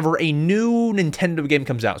videos whenever a new Nintendo game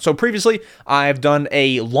comes out. So previously, I've done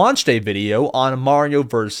a launch day video on Mario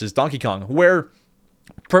vs. Donkey Kong, where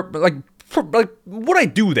what I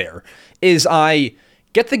do there is I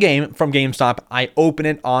get the game from GameStop, I open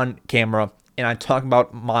it on camera, and I talk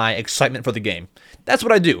about my excitement for the game. That's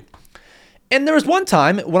what I do. And there was one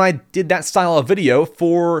time when I did that style of video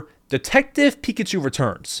for Detective Pikachu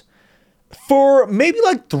Returns. For maybe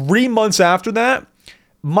like 3 months after that,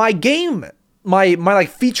 my game, my like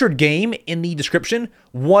featured game in the description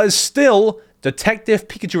was still Detective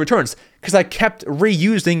Pikachu Returns, because I kept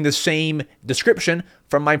reusing the same description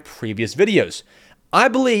from my previous videos. I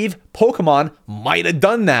believe Pokemon might have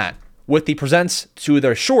done that with the Presents to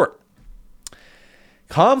their short.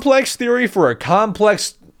 Complex theory for a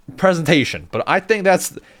complex presentation, but I think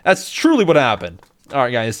that's truly what happened. All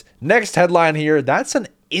right, guys, next headline here. That's an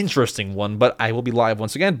interesting one, but I will be live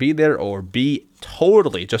once again. Be there or be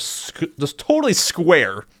totally just totally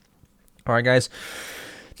square. All right, guys.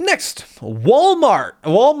 Next,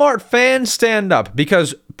 Walmart fans stand up,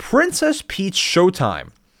 because Princess Peach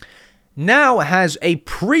Showtime now has a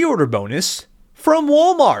pre-order bonus from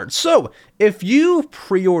Walmart. So if you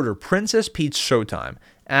pre-order Princess Peach Showtime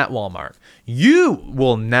at Walmart, you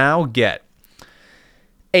will now get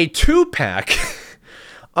a 2-pack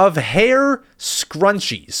of hair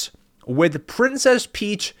scrunchies with Princess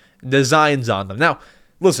Peach designs on them. Now,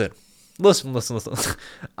 listen.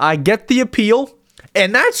 I get the appeal,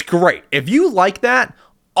 and that's great. If you like that,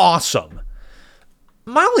 awesome.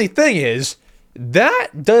 My only thing is,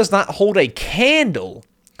 that does not hold a candle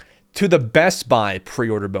to the Best Buy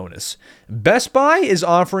pre-order bonus. Best Buy is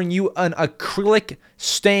offering you an acrylic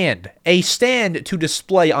stand, a stand to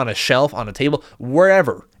display on a shelf, on a table,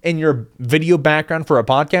 wherever in your video background for a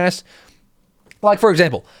podcast. Like, for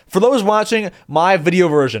example, for those watching my video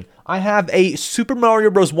version, I have a Super Mario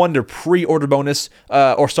Bros. Wonder pre-order bonus,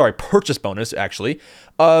 purchase bonus, actually,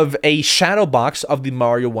 of a shadow box of the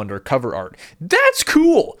Mario Wonder cover art. That's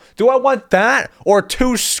cool! Do I want that or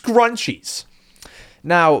 2 scrunchies?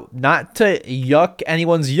 Now, not to yuck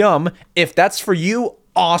anyone's yum, if that's for you,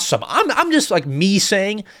 awesome. I'm just like me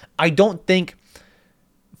saying, I don't think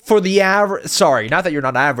for the average, sorry, not that you're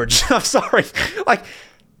not average, I'm sorry, like,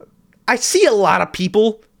 I see a lot of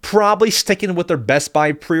people probably sticking with their Best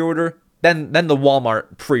Buy pre-order than the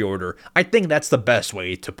Walmart pre-order. I think that's the best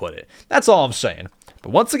way to put it. That's all I'm saying.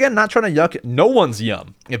 But once again, not trying to yuck no one's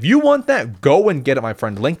yum. If you want that, go and get it, my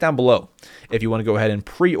friend. Link down below. If you want to go ahead and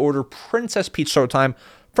pre-order Princess Peach Showtime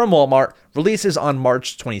from Walmart, releases on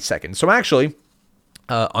March 22nd. So actually,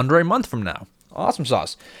 under a month from now. Awesome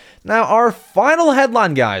sauce. Now, our final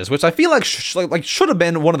headline, guys, which I feel like should have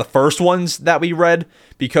been one of the first ones that we read,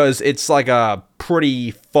 because it's like a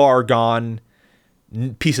pretty far gone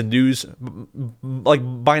piece of news like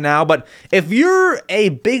by now. But if you're a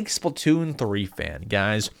big Splatoon 3 fan,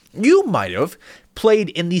 guys, you might have played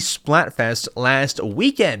in the Splatfest last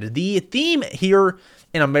weekend. The theme here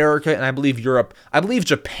in America, and I believe Europe, I believe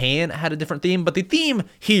Japan had a different theme, but the theme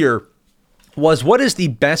here was, what is the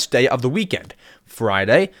best day of the weekend?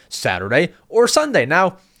 Friday, Saturday, or Sunday?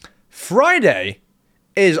 Now, Friday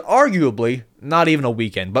is arguably not even a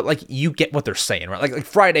weekend, but like, you get what they're saying, right? Like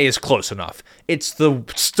Friday is close enough. It's the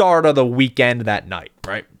start of the weekend that night,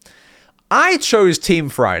 right? I chose Team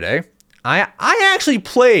Friday. I actually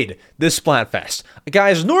played this Splatfest.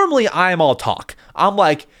 Guys, normally I am all talk. I'm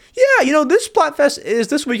like, yeah, this Splatfest is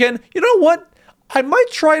this weekend. You know what? I might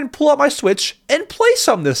try and pull out my Switch and play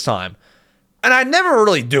some this time. And I never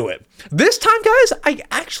really do it. This time, guys, I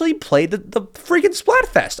actually played the freaking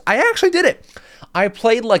Splatfest. I actually did it. I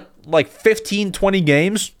played like like 15, 20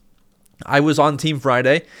 games, I was on Team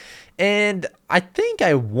Friday, and I think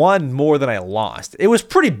I won more than I lost. It was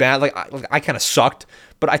pretty bad. Like I kind of sucked,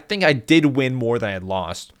 but I think I did win more than I had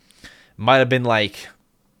lost. Might have been like,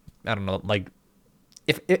 I don't know, like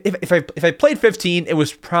if I played 15, it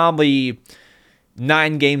was probably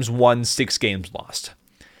 9 games won, 6 games lost,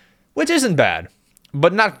 which isn't bad,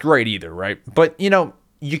 but not great either, right? But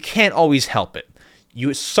you can't always help it.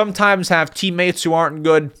 You sometimes have teammates who aren't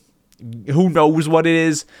good. Who knows what it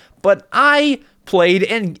is? But I played,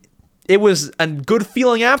 and it was a good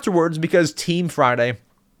feeling afterwards because Team Friday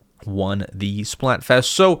won the Splatfest.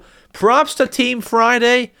 So props to Team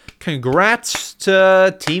Friday. Congrats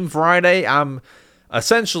to Team Friday. I'm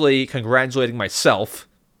essentially congratulating myself,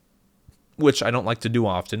 which I don't like to do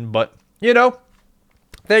often, but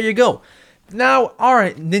there you go. Now, all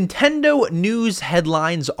right, Nintendo news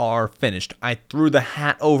headlines are finished. I threw the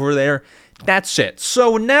hat over there. That's it.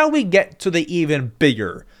 So now we get to the even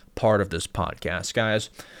bigger part of this podcast, guys.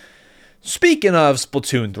 Speaking of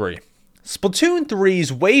Splatoon 3, Splatoon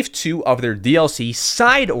 3's Wave 2 of their DLC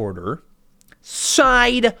side order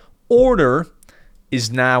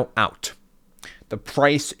is now out. The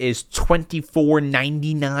price is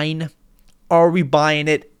 $24.99. Are we buying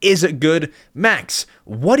it? Is it good? Max,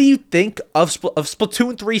 what do you think of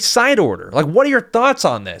Splatoon 3 side order? Like, what are your thoughts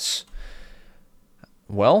on this?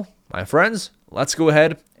 Well, my friends, let's go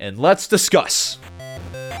ahead and let's discuss.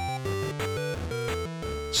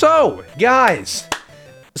 So, guys,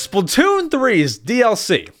 Splatoon 3's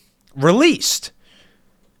DLC released.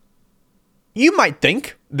 You might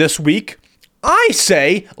think this week. I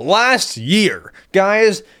say last year.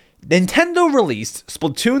 Guys, Nintendo released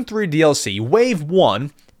Splatoon 3 DLC Wave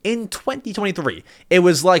 1 in 2023. It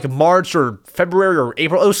was like March or February or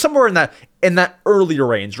April. It was somewhere in that earlier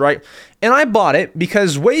range, right? And I bought it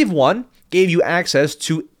because Wave 1 gave you access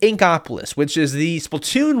to Inkopolis, which is the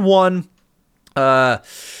Splatoon 1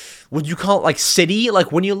 would you call it like city?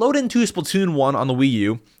 Like when you load into Splatoon 1 on the Wii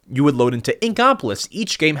U, you would load into Inkopolis.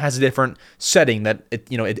 Each game has a different setting that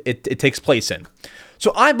it takes place in.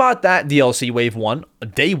 So I bought that DLC Wave 1,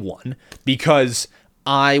 day 1, because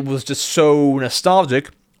I was just so nostalgic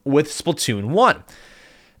with Splatoon 1.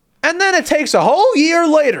 And then it takes a whole year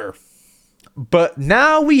later. But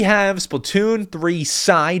now we have Splatoon 3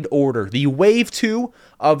 side order, the Wave 2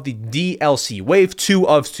 of the DLC. Wave 2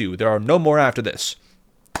 of 2. There are no more after this.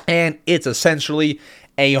 And it's essentially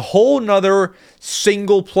a whole nother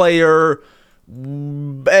single player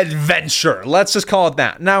adventure. Let's just call it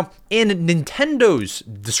that. Now, in Nintendo's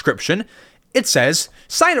description, it says,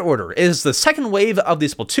 Side Order is the second wave of the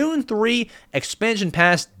Splatoon 3 Expansion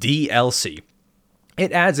Pass DLC.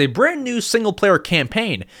 It adds a brand new single-player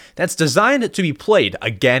campaign that's designed to be played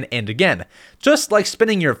again and again, just like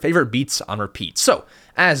spinning your favorite beats on repeat. So,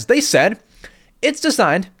 as they said, it's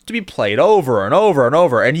designed to be played over and over and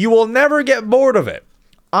over, and you will never get bored of it.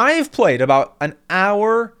 I've played about an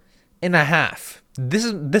hour and a half.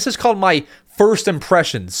 This is called my first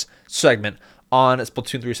impressions segment on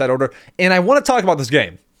Splatoon 3 Side Order, and I want to talk about this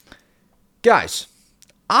game. Guys,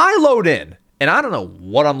 I load in, and I don't know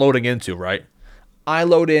what I'm loading into, right? I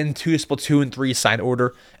load into Splatoon 3 Side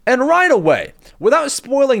Order, and right away, without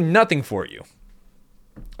spoiling nothing for you,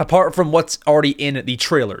 apart from what's already in the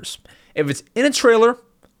trailers. If it's in a trailer,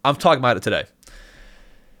 I'm talking about it today.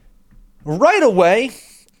 Right away,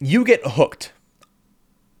 you get hooked.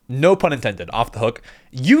 No pun intended, off the hook.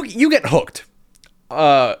 You get hooked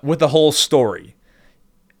with the whole story.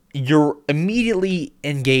 You're immediately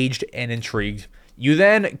engaged and intrigued. You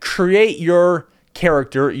then create your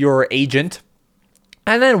character, your agent.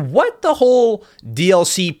 And then what the whole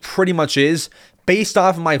DLC pretty much is, based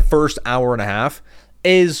off of my first hour and a half,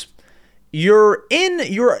 is you're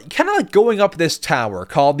kind of like going up this tower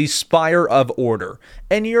called the Spire of Order,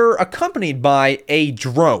 and you're accompanied by a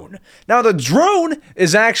drone. Now, the drone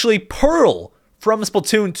is actually Pearl from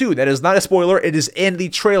Splatoon 2. That is not a spoiler. It is in the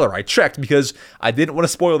trailer. I checked because I didn't want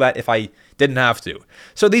to spoil that if I didn't have to.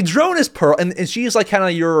 So the drone is Pearl, and she's like kind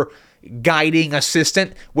of your guiding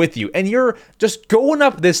assistant with you, and you're just going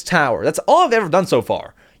up this tower. That's all I've ever done so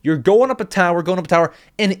far. You're going up a tower,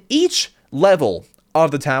 and each level of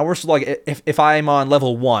the tower, so like if I'm on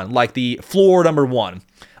level 1, like the floor number 1,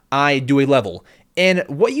 I do a level. And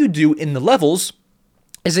what you do in the levels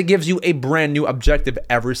is it gives you a brand new objective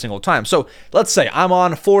every single time. So let's say I'm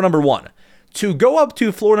on floor number 1. To go up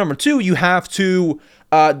to floor number 2, you have to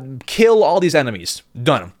kill all these enemies.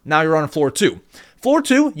 Done. Now you're on floor 2. Floor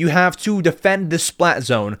 2, you have to defend this splat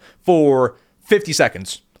zone for 50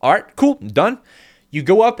 seconds. All right, cool, done. You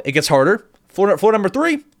go up, it gets harder. Floor number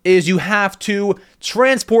 3, is you have to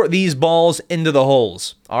transport these balls into the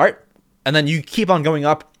holes. All right? And then you keep on going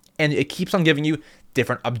up, and it keeps on giving you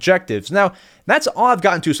different objectives. Now, that's all I've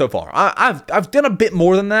gotten to so far. I've done a bit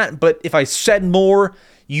more than that, but if I said more,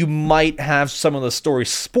 you might have some of the story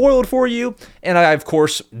spoiled for you, and I, of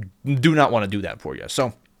course, do not want to do that for you.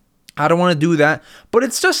 So, I don't want to do that, but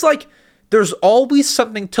it's just like there's always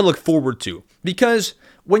something to look forward to, because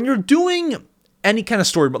when you're doing any kind of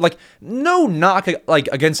story, but like no knock like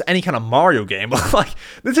against any kind of Mario game, like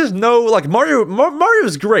this is no like Mario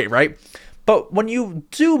is great, right? But when you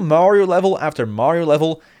do Mario level after Mario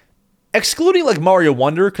level, excluding like Mario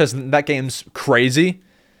Wonder, because that game's crazy,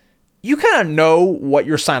 you kind of know what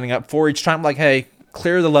you're signing up for each time. Like, hey,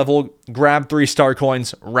 clear the level, grab 3 star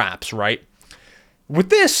coins, wraps, right? With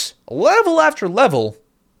this, level after level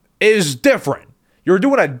is different. You're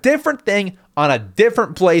doing a different thing on a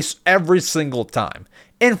different place every single time.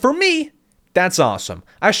 And for me, that's awesome.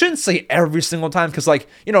 I shouldn't say every single time because, like,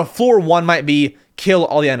 you know, floor 1 might be kill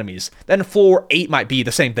all the enemies. Then floor 8 might be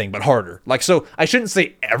the same thing, but harder. Like, so I shouldn't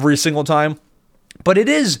say every single time, but it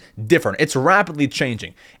is different. It's rapidly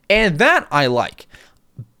changing. And that I like.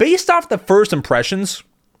 Based off the first impressions,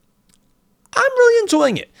 I'm really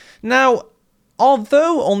enjoying it. Now,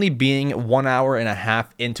 although only being 1 hour and a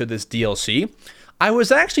half into this DLC, I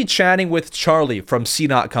was actually chatting with Charlie from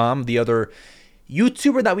C.com, the other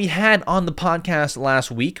YouTuber that we had on the podcast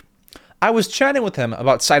last week. I was chatting with him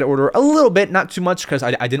about Side Order a little bit, not too much, because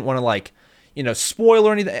I didn't want to, like, you know, spoil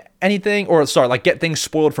or anything, or sorry, like get things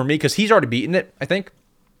spoiled for me, because he's already beaten it, I think.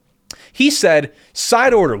 He said,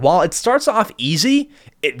 Side Order, while it starts off easy,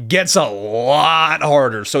 it gets a lot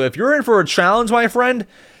harder. So if you're in for a challenge, my friend,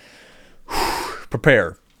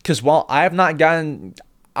 prepare. Because while I've not gotten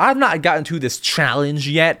to this challenge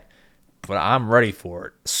yet, but I'm ready for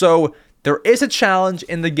it. So there is a challenge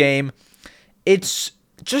in the game. It's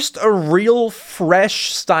just a real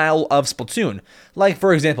fresh style of Splatoon. Like,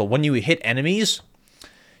 for example, when you hit enemies,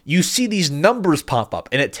 you see these numbers pop up,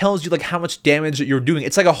 and it tells you, like, how much damage that you're doing.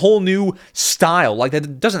 It's like a whole new style. Like,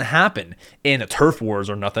 that doesn't happen in a Turf Wars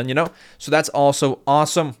or nothing, you know? So that's also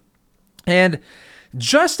awesome. And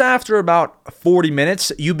just after about 40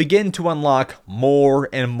 minutes, you begin to unlock more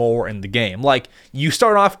and more in the game. Like, you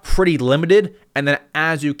start off pretty limited, and then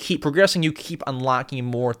as you keep progressing, you keep unlocking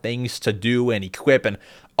more things to do and equip and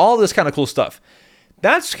all this kind of cool stuff.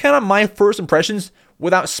 That's kind of my first impressions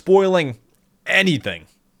without spoiling anything.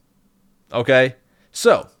 Okay?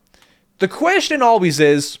 So, the question always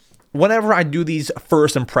is, whenever I do these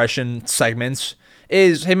first impression segments,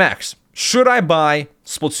 is, hey Max, should I buy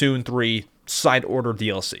Splatoon 3 Side Order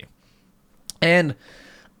DLC? And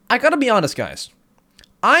I gotta be honest, guys.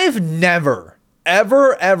 I've never,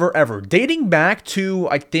 ever, dating back to,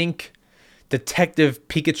 I think, Detective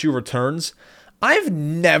Pikachu Returns, I've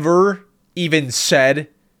never even said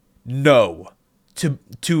no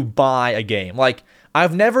to buy a game. Like,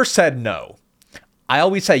 I've never said no. I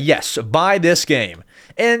always say, yes, buy this game.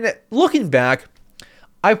 And looking back,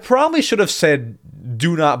 I probably should have said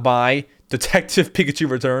do not buy Detective Pikachu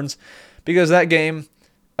Returns, because that game,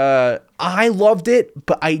 I loved it,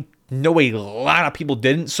 but I know a lot of people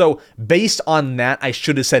didn't. So based on that, I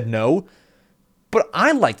should have said no. But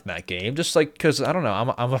I liked that game, just like, because, I don't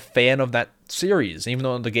know, I'm a fan of that series. Even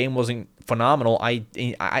though the game wasn't phenomenal, I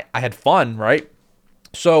had fun, right?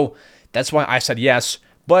 So that's why I said yes.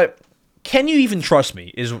 But can you even trust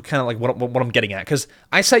me is kind of like what I'm getting at. Because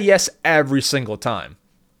I say yes every single time.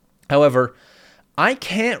 However, I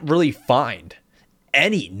can't really find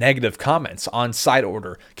any negative comments on Side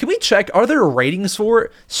Order. Can we check, are there ratings for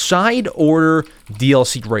it? Side Order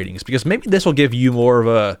DLC ratings, because maybe this will give you more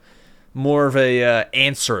of a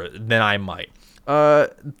answer than I might.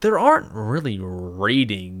 There aren't really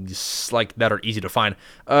ratings like that are easy to find.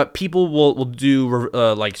 People will do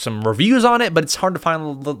like some reviews on it, but it's hard to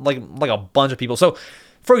find like a bunch of people. So,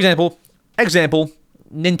 for example,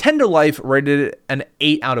 Nintendo Life rated it an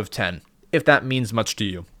 8 out of 10, if that means much to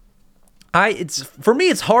you. For me,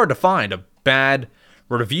 it's hard to find a bad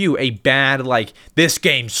review, a bad, like, this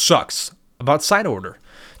game sucks about Side Order.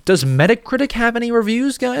 Does Metacritic have any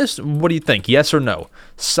reviews, guys? What do you think? Yes or no?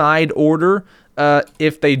 Side Order,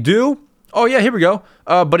 if they do, oh yeah, here we go.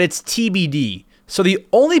 But it's TBD. So the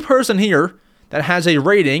only person here that has a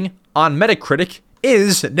rating on Metacritic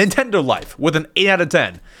is Nintendo Life with an 8 out of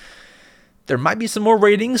 10. There might be some more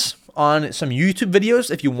ratings on some YouTube videos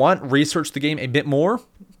if you want. Research the game a bit more.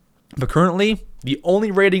 But currently, the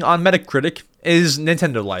only rating on Metacritic is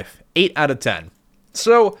Nintendo Life, 8 out of 10.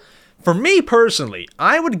 So, for me personally,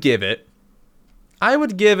 I would give it,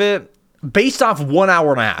 based off 1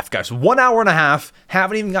 hour and a half, guys. 1 hour and a half,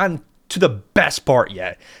 haven't even gotten to the best part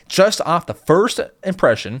yet. Just off the first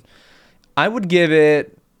impression, I would give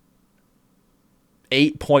it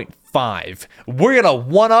 8.5. We're gonna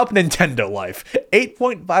one-up Nintendo Life.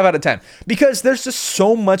 8.5 out of 10. Because there's just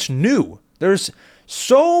so much new. There's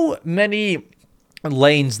so many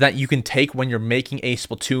lanes that you can take when you're making a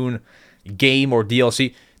Splatoon game or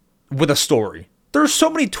DLC with a story. There's so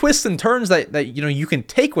many twists and turns that you can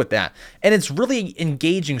take with that, and it's really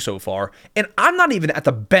engaging so far. And I'm not even at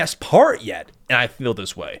the best part yet, and I feel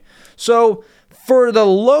this way. So for the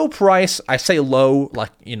low price, I say low,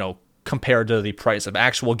 like compared to the price of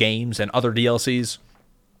actual games and other DLCs.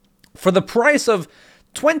 For the price of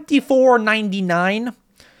 $24.99,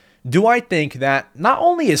 do I think that not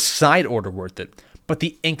only is Side Order worth it, but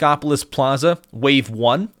the Inkopolis Plaza Wave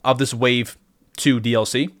 1 of this Wave 2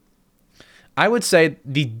 DLC? I would say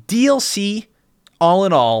the DLC, all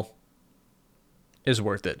in all, is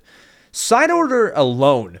worth it. Side Order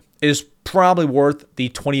alone is probably worth the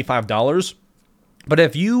 $25. But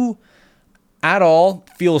if you at all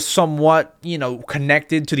feel somewhat,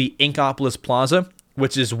 connected to the Inkopolis Plaza,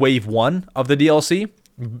 which is Wave 1 of the DLC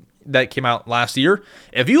that came out last year,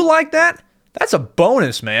 if you like that, that's a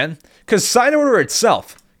bonus, man. Because Side Order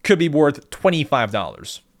itself could be worth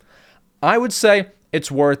 $25. I would say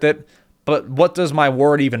it's worth it. But what does my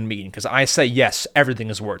word even mean? Because I say yes,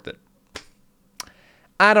 everything is worth it.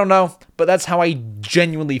 I don't know, but that's how I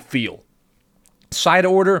genuinely feel. Side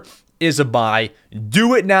Order is a buy.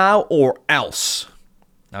 Do it now or else.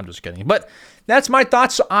 I'm just kidding. But that's my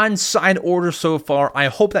thoughts on Side Order so far. I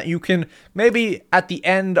hope that you can maybe at the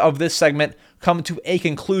end of this segment come to a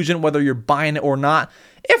conclusion whether you're buying it or not.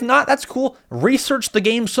 If not, that's cool. Research the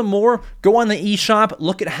game some more. Go on the eShop.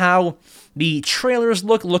 Look at how the trailers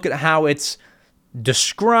look at how it's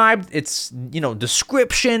described, its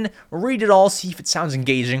description, read it all, see if it sounds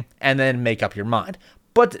engaging, and then make up your mind.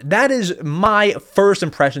 But that is my first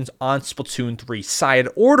impressions on Splatoon 3 Side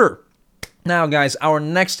Order. Now, guys, our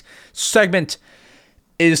next segment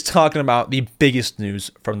is talking about the biggest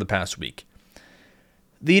news from the past week.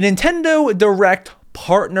 The Nintendo Direct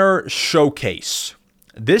Partner Showcase.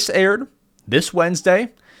 This aired this Wednesday,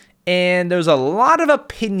 and there's a lot of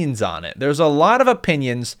opinions on it. There's a lot of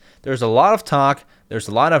opinions. There's a lot of talk. There's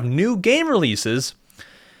a lot of new game releases.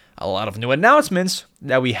 A lot of new announcements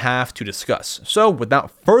that we have to discuss. So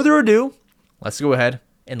without further ado, let's go ahead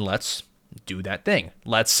and let's do that thing.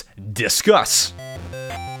 Let's discuss.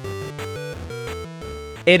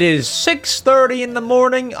 It is 6:30 in the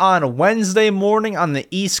morning on Wednesday morning on the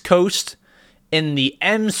East Coast in the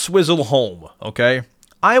M Swizzle home, okay?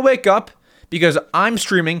 I wake up because I'm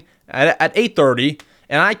streaming at 8:30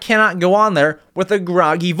 and I cannot go on there with a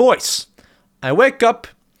groggy voice. I wake up,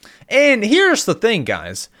 and here's the thing,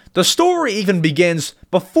 guys. The story even begins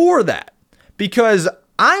before that, because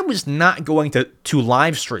I was not going to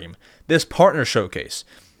live stream this partner showcase.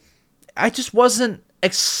 I just wasn't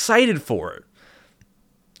excited for it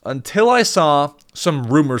until I saw some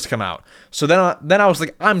rumors come out. So then I was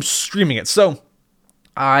like, I'm streaming it. So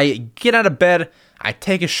I get out of bed, I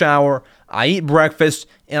take a shower, I eat breakfast,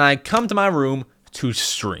 and I come to my room to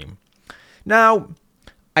stream. Now,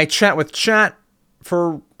 I chat with chat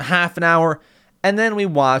for half an hour, and then we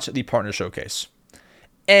watch the partner showcase.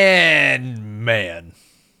 And man,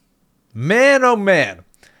 oh man,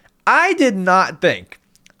 I did not think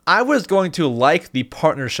I was going to like the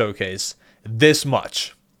partner showcase this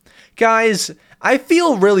much. Guys, I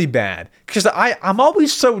feel really bad because I'm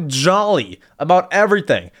always so jolly about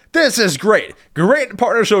everything. This is great. Great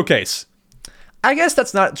partner showcase. I guess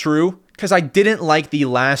that's not true because I didn't like the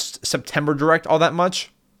last September Direct all that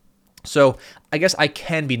much. So I guess I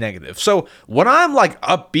can be negative. So when I'm like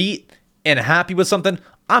upbeat and happy with something,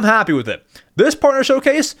 I'm happy with it. This partner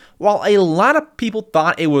showcase, while a lot of people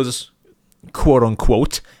thought it was quote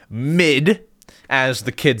unquote mid, as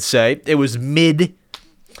the kids say, it was mid,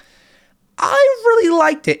 I really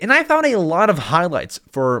liked it, and I found a lot of highlights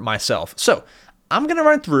for myself. So I'm going to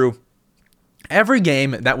run through every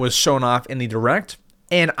game that was shown off in the Direct,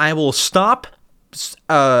 and I will stop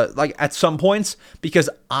at some points because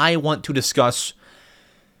I want to discuss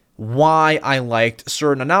why I liked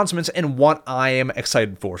certain announcements and what I am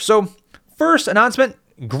excited for. So first announcement,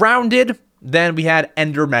 Grounded. Then we had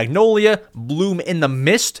Ender Magnolia, Bloom in the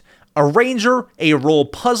Mist, Arranger, a role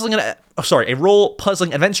puzzling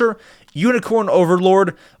adventure, Unicorn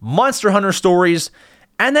Overlord, Monster Hunter Stories,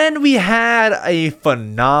 and then we had a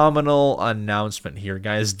phenomenal announcement here,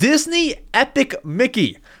 guys. Disney Epic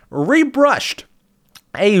Mickey rebrushed,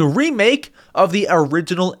 a remake of the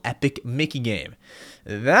original Epic Mickey game.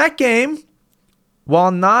 That game,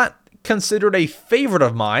 while not considered a favorite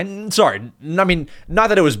of mine. Sorry, I mean, not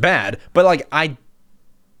that it was bad, but like I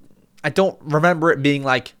don't remember it being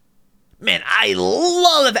like, man, I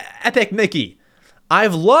love Epic Mickey.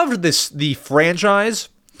 I've loved the franchise,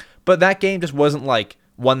 but that game just wasn't like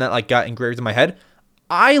one that like got engraved in my head.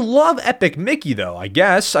 I love Epic Mickey though, I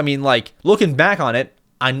guess. I mean, like, looking back on it,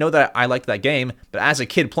 I know that I liked that game, but as a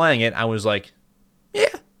kid playing it, I was like,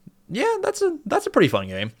 yeah, that's a pretty fun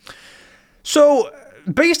game. So,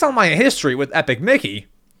 based on my history with Epic Mickey,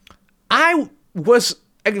 I was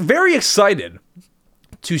very excited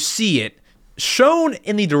to see it shown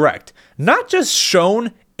in the Direct. Not just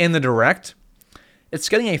shown in the Direct, it's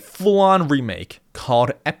getting a full-on remake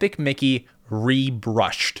called Epic Mickey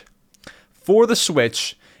Rebrushed for the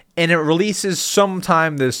Switch, and it releases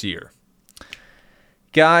sometime this year.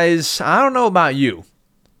 Guys, I don't know about you,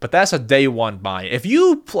 but that's a day one buy. If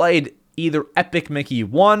you played either Epic Mickey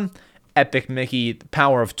 1, Epic Mickey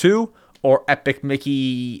Power of 2, or Epic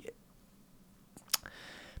Mickey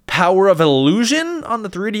Power of Illusion on the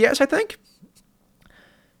 3DS, I think,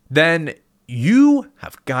 then you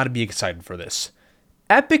have got to be excited for this.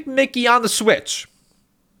 Epic Mickey on the Switch.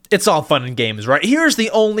 It's all fun and games, right? Here's the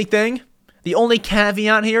only thing, the only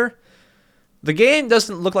caveat here. The game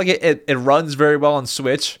doesn't look like it runs very well on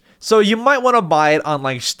Switch, so you might want to buy it on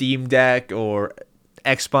like Steam Deck or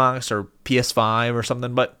Xbox or PS5 or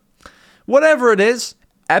something, but whatever it is,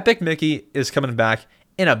 Epic Mickey is coming back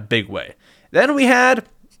in a big way. Then we had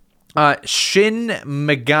Shin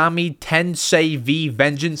Megami Tensei V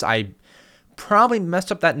Vengeance. I probably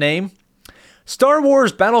messed up that name. Star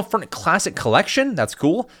Wars Battlefront Classic Collection, that's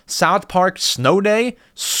cool. South Park Snow Day,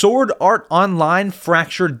 Sword Art Online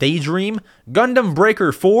Fractured Daydream, Gundam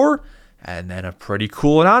Breaker 4, and then a pretty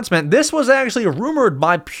cool announcement. This was actually rumored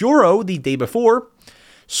by Puro the day before.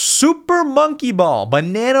 Super Monkey Ball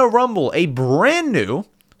Banana Rumble, a brand new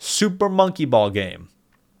Super Monkey Ball game.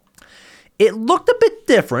 It looked a bit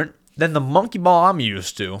different than the Monkey Ball I'm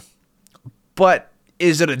used to, but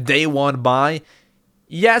is it a day one buy?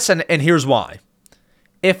 Yes, and here's why.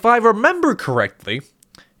 If I remember correctly,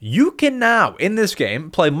 you can now, in this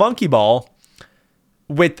game, play Monkey Ball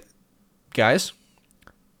with, guys,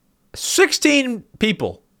 16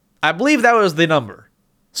 people. I believe that was the number.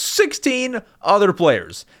 16 other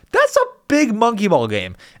players. That's a big Monkey Ball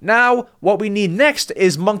game. Now, what we need next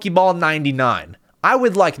is Monkey Ball 99. I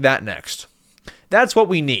would like that next. That's what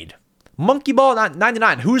we need. Monkey Ball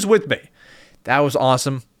 99. Who's with me? That was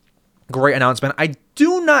awesome. Great announcement. I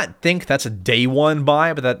do not think that's a day one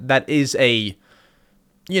buy, but that is a,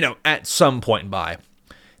 at some point buy.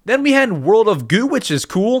 Then we had World of Goo, which is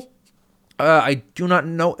cool. I do not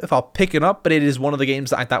know if I'll pick it up, but it is one of the games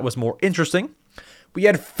that I thought was more interesting. We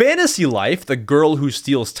had Fantasy Life, The Girl Who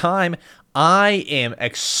Steals Time. I am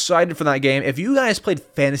excited for that game. If you guys played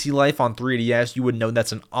Fantasy Life on 3DS, you would know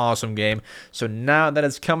that's an awesome game. So now that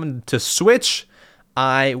it's coming to Switch,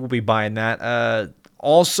 I will be buying that.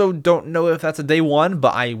 Also, don't know if that's a day one,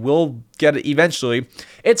 but I will get it eventually.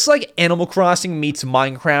 It's like Animal Crossing meets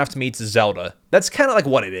Minecraft meets Zelda. That's kind of like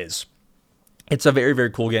what it is. It's a very, very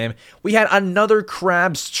cool game. We had another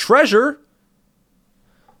Crab's Treasure.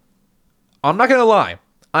 I'm not going to lie.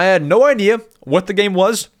 I had no idea what the game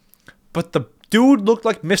was, but the dude looked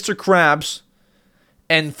like Mr. Krabs,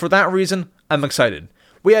 and for that reason, I'm excited.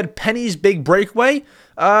 We had Penny's Big Breakaway.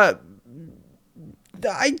 I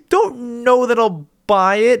don't know that I'll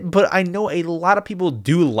buy it, but I know a lot of people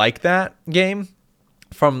do like that game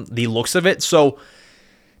from the looks of it, so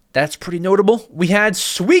that's pretty notable. We had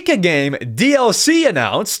Suika Game DLC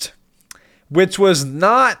announced, which was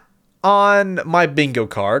not on my bingo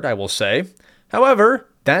card, I will say. However,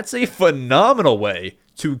 that's a phenomenal way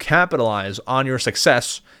to capitalize on your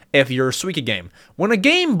success if you're a Suika Game. When a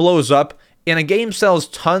game blows up and a game sells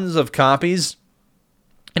tons of copies,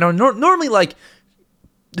 normally like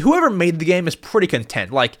whoever made the game is pretty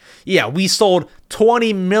content. Like, yeah, we sold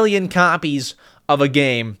 20 million copies of a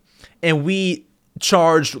game and we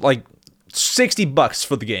charged like $60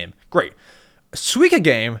 for the game. Great. Suika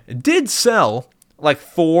Game did sell like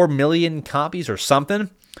 4 million copies or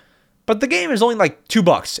something, but the game is only like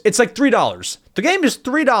 $2. It's like $3. The game is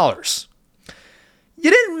 $3.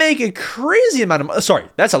 You didn't make a crazy amount of money. Sorry,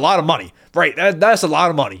 that's a lot of money, right? That's a lot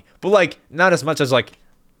of money, but like not as much as like,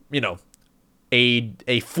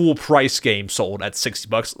 a full price game sold at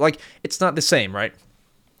 $60. Like, it's not the same, right?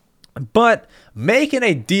 But making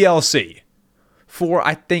a DLC for,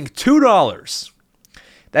 I think, $2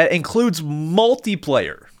 that includes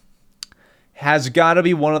multiplayer has got to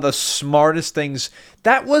be one of the smartest things.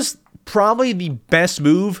 That was probably the best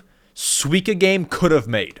move Suika Game could have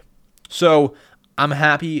made. So I'm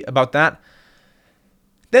happy about that.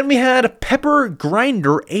 Then we had Pepper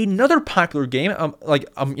Grinder, another popular game,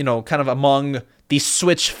 kind of among the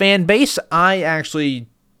Switch fan base. I actually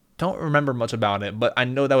don't remember much about it, but I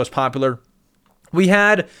know that was popular. We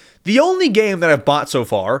had the only game that I've bought so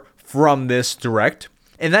far from this Direct,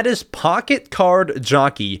 and that is Pocket Card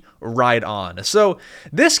Jockey Ride On. So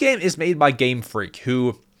this game is made by Game Freak,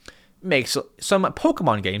 who makes some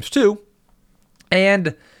Pokemon games too.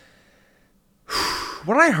 And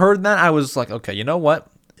when I heard that, I was like, okay, you know what?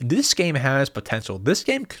 This game has potential. This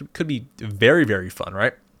game could be very, very fun,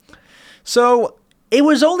 right? So it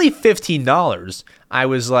was only $15. I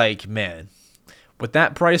was like, man, with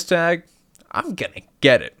that price tag, I'm going to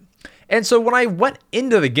get it. And so when I went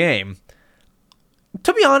into the game,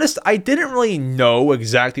 to be honest, I didn't really know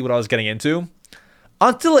exactly what I was getting into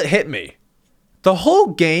until it hit me. The whole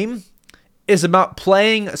game is about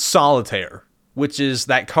playing solitaire, which is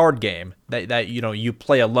that card game that you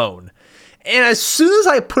play alone. And as soon as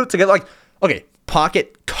I put it together, like, okay,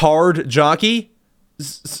 Pocket Card Jockey,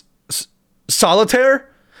 solitaire,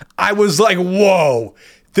 I was like, whoa,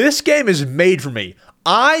 this game is made for me.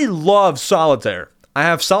 I love solitaire. I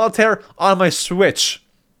have solitaire on my Switch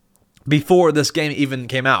before this game even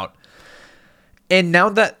came out. And now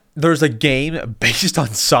that there's a game based on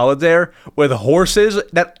solitaire with horses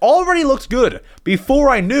that already looked good before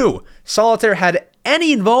I knew solitaire had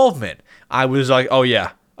any involvement, I was like, oh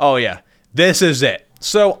yeah, this is it.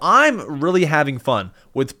 So I'm really having fun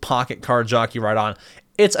with Pocket Card Jockey Ride On.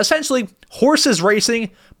 It's essentially horses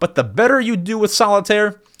racing, but the better you do with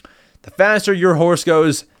solitaire, the faster your horse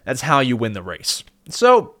goes. That's how you win the race.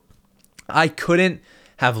 So I couldn't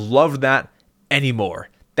have loved that anymore.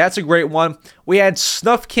 That's a great one. We had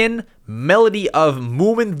Snufkin, Melody of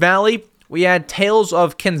Moomin Valley. We had Tales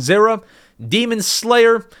of Kenzera, Demon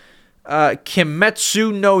Slayer,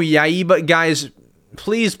 Kimetsu no Yaiba. Guys,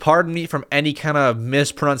 please pardon me from any kind of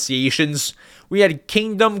mispronunciations. We had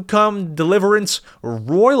Kingdom Come Deliverance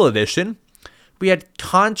Royal Edition. We had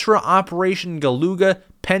Contra Operation Galuga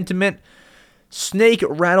Pentiment, Snake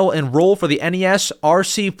Rattle and Roll for the NES,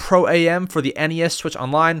 RC Pro AM for the NES Switch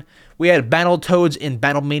Online. We had Battletoads in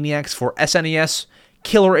Battle Maniacs for SNES,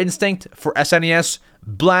 Killer Instinct for SNES,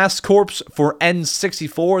 Blast Corps for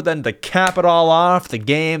N64, then to cap it all off, the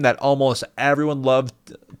game that almost everyone loved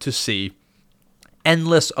to see,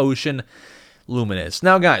 Endless Ocean Luminous.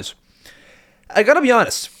 Now guys, I gotta be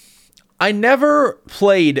honest, I never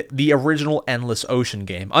played the original Endless Ocean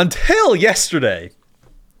game until yesterday.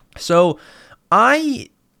 So I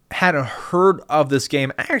had heard of this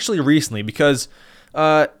game actually recently because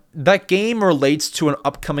that game relates to an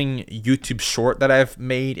upcoming YouTube short that I've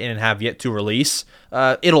made and have yet to release.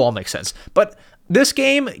 It'll all make sense. But this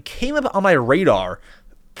game came up on my radar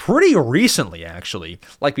pretty recently, actually,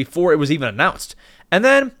 like before it was even announced. And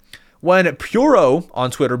then when Puro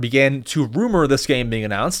on Twitter began to rumor this game being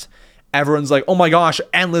announced, everyone's like, oh my gosh,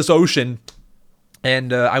 Endless Ocean.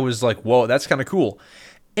 And I was like, whoa, that's kind of cool.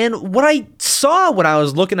 And what I saw when I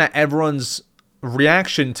was looking at everyone's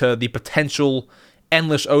reaction to the potential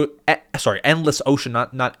Endless Ocean,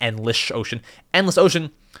 not Endless Ocean, Endless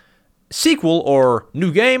Ocean sequel or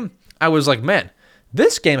new game, I was like, man,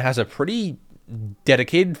 this game has a pretty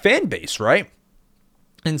dedicated fan base, right?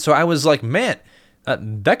 And so I was like, man,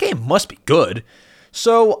 that game must be good.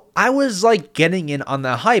 So I was like getting in on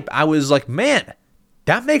the hype. I was like, man,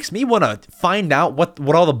 that makes me want to find out what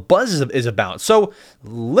all the buzz is about. So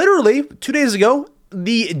literally 2 days ago,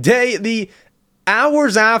 the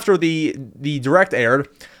hours after the Direct aired,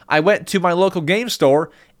 I went to my local game store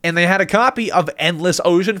and they had a copy of Endless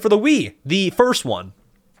Ocean for the Wii, the first one,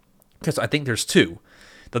 because I think there's two.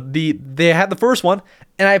 They had the first one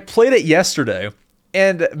and I played it yesterday,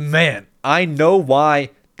 and man, I know why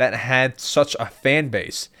that had such a fan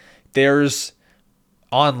base. There's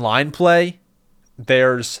online play.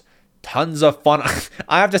 There's tons of fun.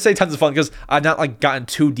 I have to say tons of fun because I've not like gotten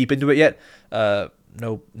too deep into it yet.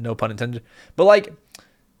 No pun intended. But like,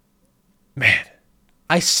 man,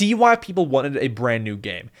 I see why people wanted a brand new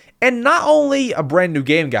game. And not only a brand new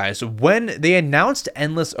game, guys. When they announced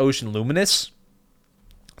Endless Ocean Luminous,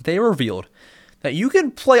 they revealed that you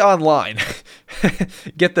can play online.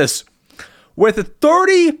 Get this. With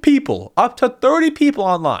 30 people, up to 30 people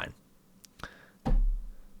online.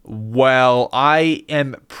 Well, I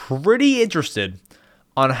am pretty interested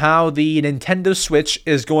on how the Nintendo Switch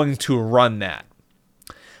is going to run that.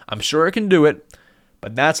 I'm sure it can do it,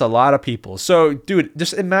 but that's a lot of people. So, dude,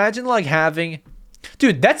 just imagine like having...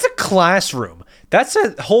 Dude, that's a classroom. That's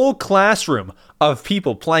a whole classroom of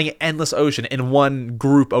people playing Endless Ocean in one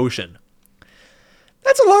group ocean.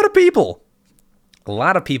 That's a lot of people. A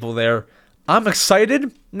lot of people there. I'm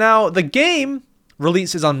excited. Now, the game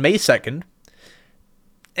release is on May 2nd.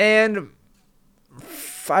 And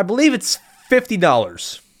I believe it's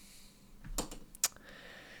 $50.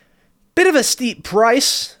 Bit of a steep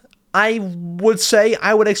price, I would say.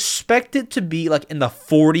 I would expect it to be like in the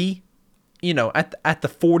 40, at the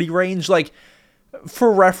 40 range. Like,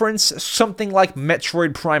 for reference, something like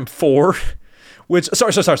Metroid Prime 4, which,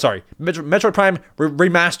 sorry. Metroid Prime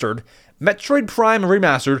Remastered. Metroid Prime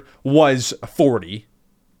Remastered was 40.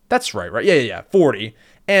 That's right? Yeah, 40.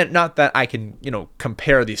 And not that I can,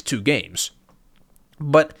 compare these two games.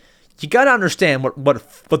 But you gotta understand what the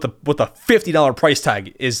 $50 price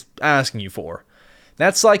tag is asking you for.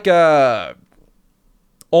 That's like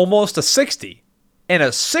almost a 60. And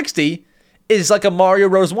a 60 is like a Mario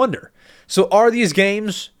Bros. Wonder. So are these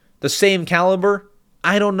games the same caliber?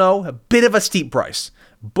 I don't know. A bit of a steep price.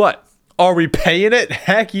 But are we paying it?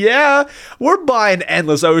 Heck yeah. We're buying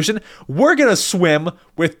Endless Ocean. We're going to swim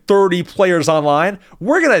with 30 players online.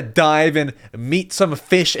 We're going to dive and meet some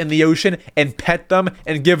fish in the ocean and pet them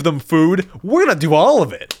and give them food. We're going to do all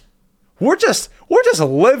of it. We're just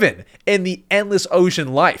living in the Endless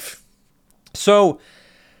Ocean life. So,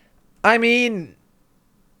 I mean,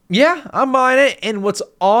 yeah, I'm buying it. And what's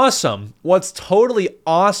totally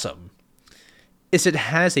awesome, is it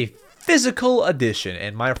has a physical edition.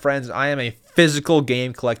 And my friends, I am a physical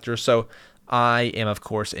game collector, so I am, of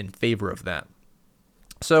course, in favor of that.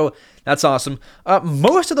 So that's awesome.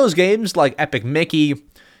 Most of those games, like Epic Mickey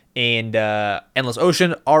and Endless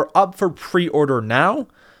Ocean, are up for pre-order now.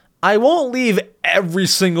 I won't leave every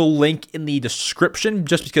single link in the description,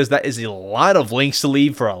 just because that is a lot of links to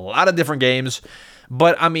leave for a lot of different games.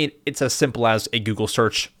 But I mean, it's as simple as a Google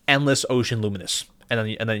search, Endless Ocean Luminous,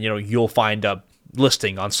 and then you'll find a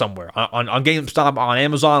listing on somewhere, on GameStop, on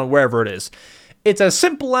Amazon, wherever it is. It's as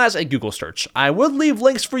simple as a Google search. I would leave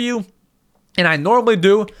links for you, and I normally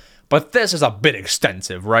do, but this is a bit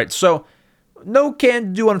extensive, right? So no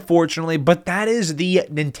can do, unfortunately, but that is the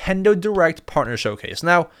Nintendo Direct Partner Showcase.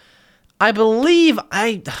 Now, I believe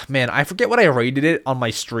I forget what I rated it on my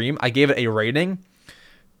stream. I gave it a rating,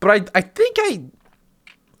 but I think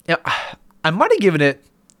I might have given it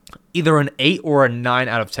either an 8 or a 9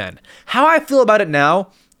 out of 10. How I feel about it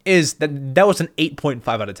now is that was an 8.5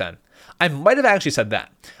 out of 10. I might have actually said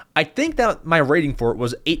that. I think that my rating for it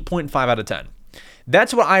was 8.5 out of 10.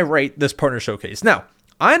 That's what I rate this Partner Showcase. Now,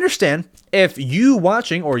 I understand if you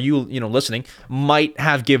watching or you listening might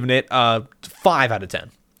have given it a 5 out of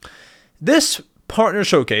 10. This Partner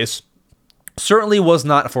Showcase certainly was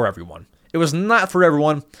not for everyone. It was not for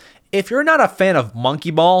everyone. If you're not a fan of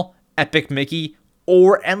Monkey Ball, Epic Mickey,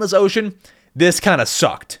 or Endless Ocean, this kind of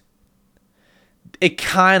sucked. It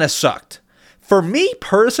kind of sucked. For me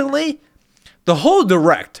personally, the whole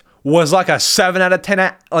Direct was like a 7 out of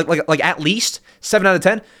 10, like at least 7 out of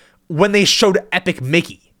 10 when they showed Epic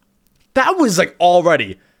Mickey. That was like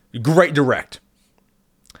already great Direct.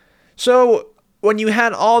 So when you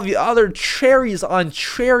had all the other cherries on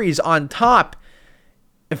top,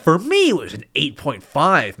 and for me, it was an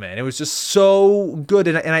 8.5, man. It was just so good,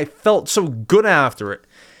 and I felt so good after it.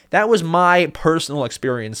 That was my personal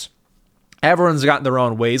experience. Everyone's got their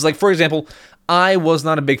own ways. Like, for example, I was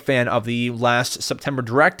not a big fan of the last September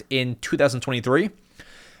Direct in 2023,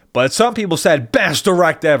 but some people said best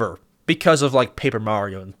Direct ever because of, like, Paper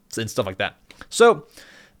Mario and stuff like that. So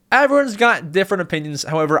everyone's got different opinions.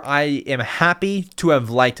 However, I am happy to have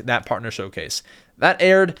liked that Partner Showcase. That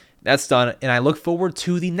aired. That's done, and I look forward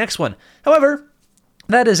to the next one. However,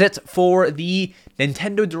 that is it for the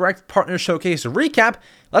Nintendo Direct Partner Showcase recap.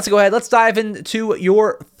 Let's go ahead. Let's dive into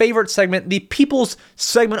your favorite segment, the People's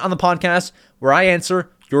segment on the podcast, where I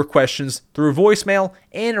answer your questions through voicemail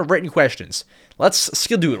and written questions. Let's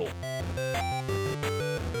skedoodle.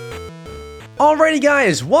 Alrighty,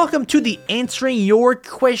 guys, welcome to the Answering Your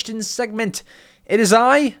Questions segment. It is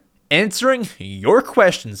I answering your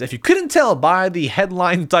questions, if you couldn't tell by the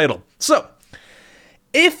headline title. So,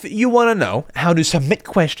 if you want to know how to submit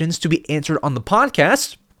questions to be answered on the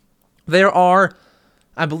podcast, there are,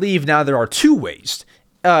 I believe now there are 2 ways.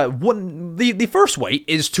 The first way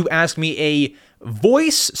is to ask me a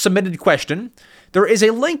voice submitted question. There is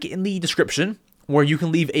a link in the description where you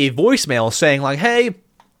can leave a voicemail saying like, hey,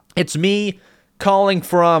 it's me calling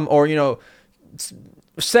from, or,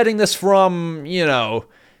 setting this from,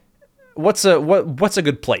 what's a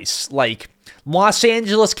good place? Like Los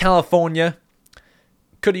Angeles, California.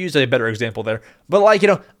 Could have used a better example there. But like,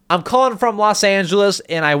 I'm calling from Los Angeles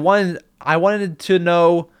and I wanted to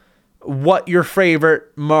know what your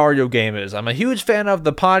favorite Mario game is. I'm a huge fan of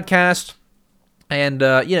the podcast, and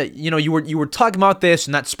you were talking about this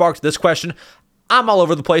and that sparked this question. I'm all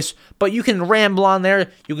over the place, but you can ramble on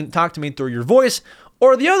there. You can talk to me through your voice,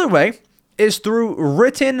 or the other way is through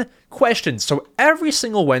written questions. So every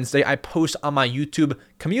single Wednesday, I post on my YouTube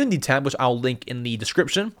community tab, which I'll link in the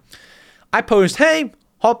description. I post, hey,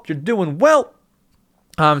 hope you're doing well.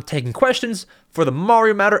 I'm taking questions for the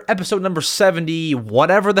Mario Matter episode number 70,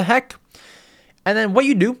 whatever the heck. And then what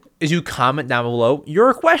you do is you comment down below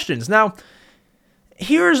your questions. Now,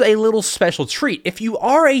 here's a little special treat. If you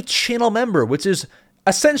are a channel member, which is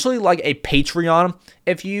essentially like a Patreon,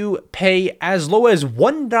 if you pay as low as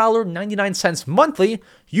 $1.99 monthly,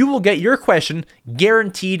 you will get your question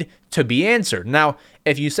guaranteed to be answered. Now,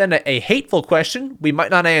 if you send a hateful question, we might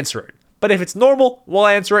not answer it. But if it's normal, we'll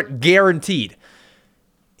answer it guaranteed.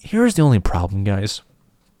 Here's the only problem, guys.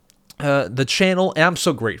 The channel, and I'm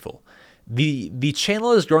so grateful, the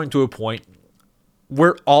channel is growing to a point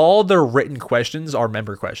where all the written questions are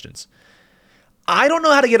member questions. I don't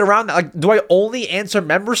know how to get around that. Like, do I only answer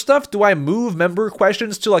member stuff? Do I move member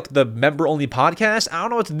questions to like the member-only podcast? I don't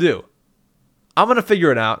know what to do. I'm going to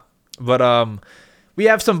figure it out. But we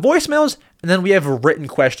have some voicemails, and then we have written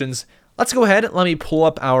questions. Let's go ahead and let me pull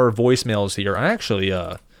up our voicemails here. I actually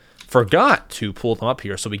forgot to pull them up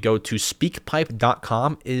here. So we go to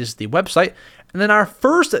speakpipe.com is the website. And then our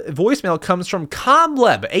first voicemail comes from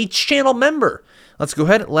Cobleb, a channel member. Let's go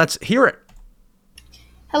ahead and let's hear it.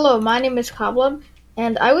 Hello, my name is Cobleb,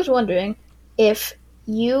 and I was wondering if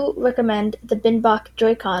you recommend the Binbach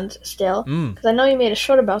Joy-Cons still, because I know you made a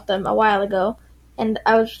short about them a while ago, and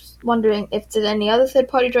I was wondering if there's any other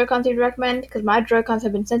third-party Joy-Cons you'd recommend, because my Joy-Cons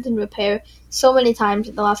have been sent in repair so many times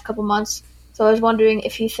in the last couple months, so I was wondering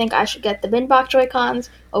if you think I should get the Binbach Joy-Cons,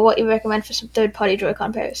 or what you recommend for some third-party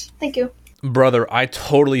Joy-Con pairs. Thank you. Brother, I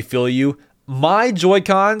totally feel you. My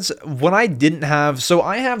Joy-Cons, when I didn't have, so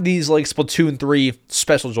I have these like Splatoon 3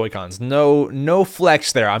 special Joy-Cons. No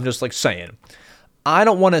flex there. I'm just like saying. I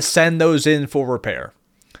don't want to send those in for repair.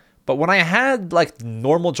 But when I had like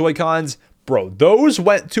normal Joy-Cons, bro, those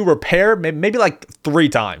went to repair maybe like 3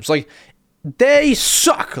 times. Like, they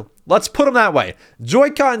suck. Let's put them that way.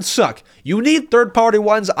 Joy-Cons suck. You need third-party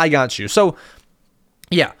ones, I got you. So,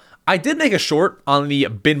 yeah. I did make a short on the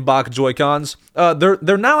Binbach Joy-Cons.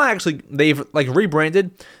 They're now actually, they've like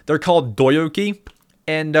rebranded. They're called Doyoki,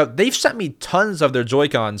 and they've sent me tons of their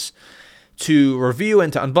Joy-Cons to review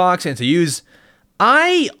and to unbox and to use.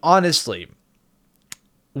 I honestly,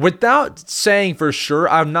 without saying for sure,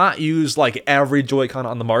 I've not used like every Joy-Con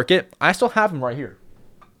on the market. I still have them right here.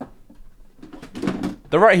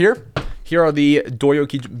 They're right here. Here are the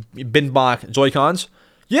Doyoki Binbach Joy-Cons.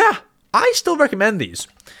 Yeah, I still recommend these.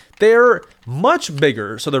 They're much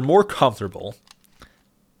bigger, so they're more comfortable.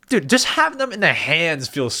 Dude, just having them in the hands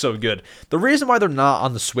feels so good. The reason why they're not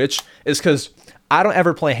on the Switch is because I don't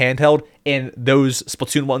ever play handheld, and those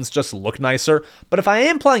Splatoon ones just look nicer. But if I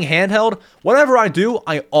am playing handheld, whatever I do,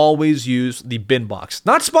 I always use the Binbach.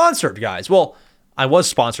 Not sponsored, guys. Well, I was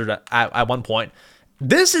sponsored at one point.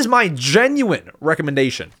 This is my genuine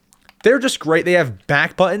recommendation. They're just great. They have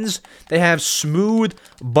back buttons. They have smooth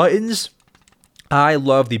buttons. I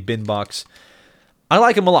love the Binbach. I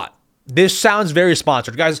like them a lot. This sounds very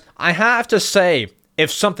sponsored. Guys, I have to say,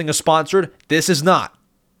 if something is sponsored, this is not.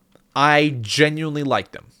 I genuinely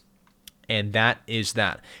like them. And that is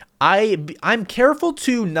that. I'm careful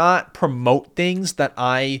to not promote things that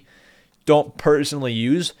I don't personally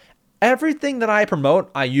use. Everything that I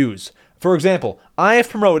promote, I use. For example, I have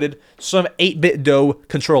promoted some 8BitDo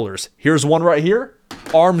controllers. Here's one right here.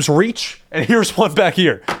 Arms reach, and here's one back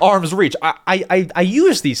here. Arms reach. I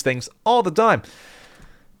use these things all the time.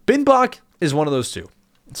 Binbach is one of those two.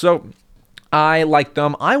 So I like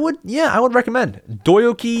them. I would recommend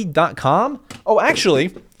Doyoki.com. Oh,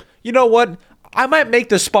 actually, you know what? I might make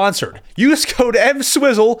this sponsored. Use code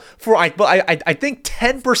MSwizzle for I think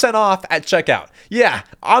 10% off at checkout. Yeah,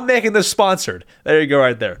 I'm making this sponsored. There you go,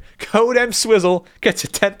 right there. Code MSwizzle gets you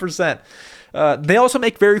 10%. They also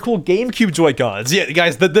make very cool GameCube Joy-Cons. Yeah,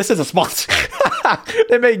 guys, this is a sponsor.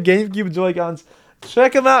 They make GameCube Joy-Cons.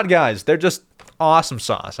 Check them out, guys. They're just awesome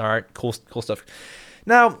sauce. All right, cool stuff.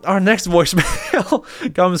 Now, our next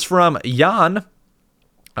voicemail comes from Jan.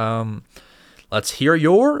 Let's hear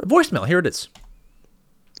your voicemail. Here it is.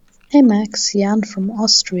 Hey Max, Jan from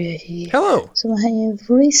Austria here. Hello. So I have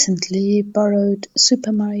recently borrowed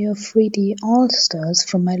Super Mario 3D All-Stars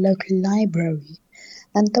from my local library.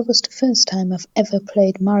 And that was the first time I've ever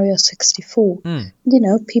played Mario 64. You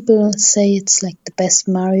know, people say it's like the best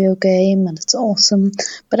Mario game and it's awesome.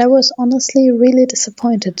 But I was honestly really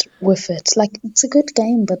disappointed with it. Like, it's a good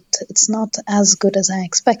game, but it's not as good as I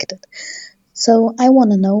expected. So I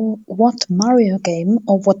want to know what Mario game,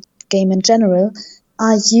 or what game in general,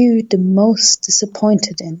 are you the most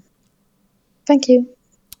disappointed in? Thank you.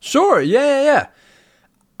 Sure, yeah.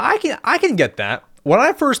 I can get that. When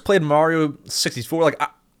I first played Mario 64, like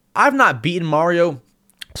I've not beaten Mario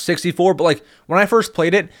 64, but like when I first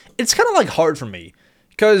played it, it's kind of like hard for me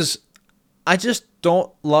because I just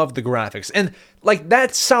don't love the graphics. And like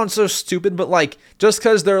that sounds so stupid, but like just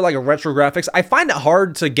because they're like retro graphics, I find it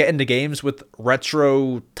hard to get into games with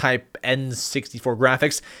retro type N64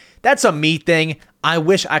 graphics. That's a me thing. I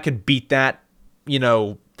wish I could beat that,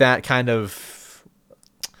 that kind of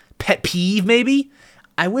pet peeve maybe.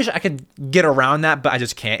 I wish I could get around that, but I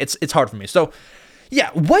just can't. It's hard for me. So,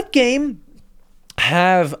 yeah, what game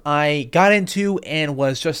have I got into and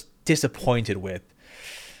was just disappointed with?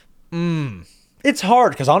 It's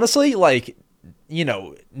hard because honestly, like,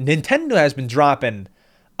 Nintendo has been dropping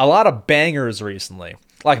a lot of bangers recently,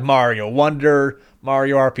 like Mario Wonder,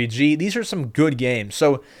 Mario RPG. These are some good games.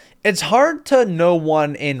 So, it's hard to know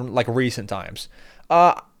one in like recent times.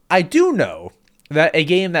 I do know that a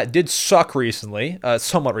game that did suck recently,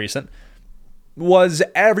 somewhat recent, was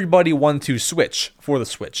Everybody 1-2 Switch for the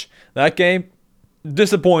Switch. That game,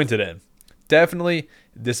 disappointed in. Definitely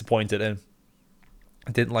disappointed in.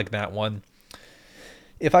 I didn't like that one.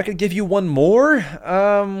 If I could give you one more,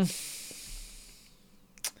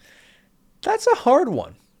 that's a hard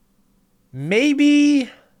one. Maybe,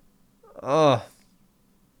 I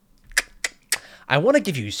want to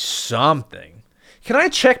give you something. Can I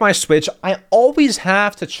check my Switch? I always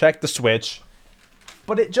have to check the Switch,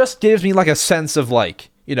 but it just gives me like a sense of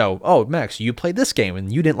like, oh, Max, you played this game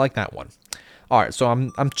and you didn't like that one. All right, so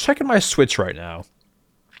I'm checking my Switch right now.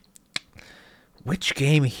 Which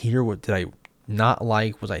game here did I not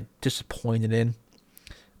like? Was I disappointed in?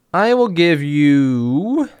 I will give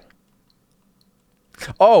you...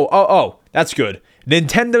 Oh, that's good.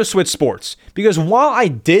 Nintendo Switch Sports. Because while I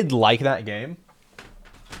did like that game,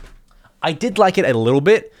 I did like it a little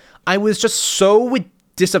bit, I was just so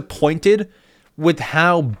disappointed with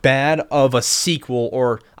how bad of a sequel,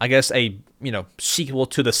 or I guess a, sequel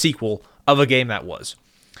to the sequel of a game that was.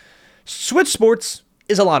 Switch Sports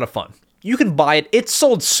is a lot of fun. You can buy it. It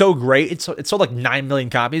sold so great. It sold like 9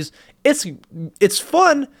 million copies. It's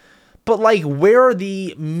fun, but like, where are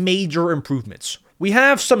the major improvements? We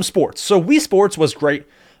have some sports. So Wii Sports was great.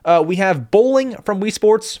 We have bowling from Wii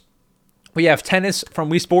Sports. We have tennis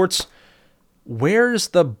from Wii Sports. Where's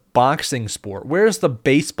the boxing sport? Where's the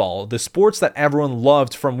baseball? The sports that everyone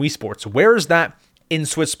loved from Wii Sports. Where is that in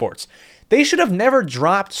Switch Sports? They should have never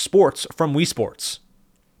dropped sports from Wii Sports.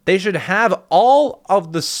 They should have all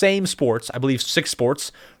of the same sports, I believe 6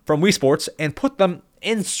 sports, from Wii Sports, and put them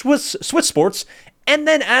in Switch Sports, and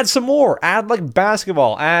then add some more. Add like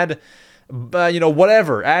basketball, add,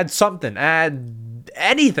 whatever. Add something, add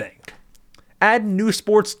anything. Add new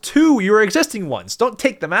sports to your existing ones. Don't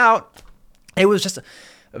take them out. It was just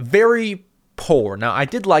very poor. Now, I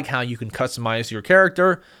did like how you can customize your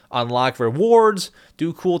character, unlock rewards,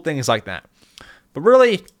 do cool things like that. But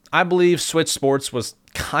really, I believe Switch Sports was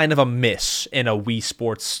kind of a miss in a Wii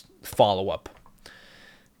Sports follow-up.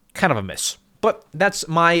 Kind of a miss. But that's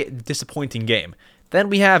my disappointing game. Then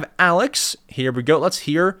we have Alex. Here we go. Let's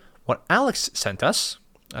hear what Alex sent us.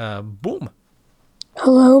 Boom.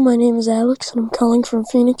 Hello, my name is Alex, and I'm calling from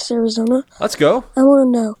Phoenix, Arizona. Let's go. I want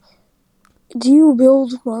to know, do you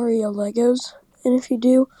build Mario Legos? And if you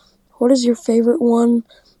do, what is your favorite one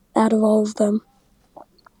out of all of them?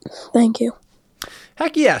 Thank you.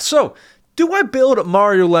 Heck yeah. So, do I build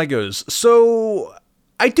Mario Legos? So,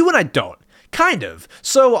 I do and I don't. Kind of.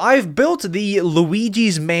 So, I've built the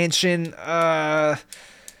Luigi's Mansion. I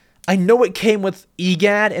know it came with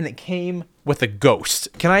EGAD and it came with a ghost.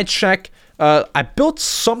 Can I check? I built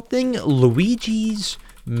something Luigi's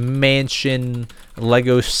Mansion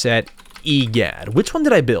Lego set EGAD. Which one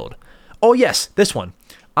did I build? Oh, yes, this one.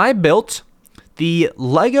 I built the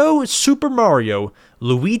Lego Super Mario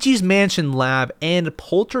Luigi's Mansion Lab and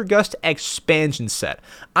Poltergust expansion set.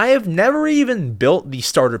 I have never even built the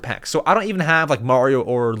starter pack, so I don't even have like Mario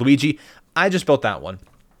or Luigi. I just built that one.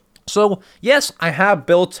 So, yes, I have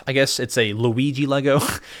built, I guess it's a Luigi Lego,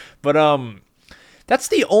 but that's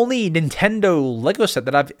the only Nintendo Lego set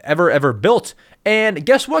that I've ever built. And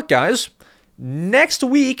guess what, guys? Next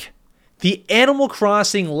week, the Animal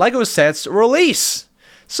Crossing Lego sets release.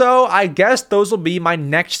 So I guess those will be my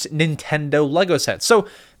next Nintendo Lego sets. So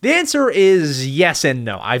the answer is yes and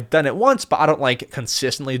no. I've done it once, but I don't like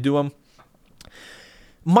consistently do them.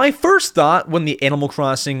 My first thought when the Animal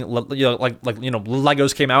Crossing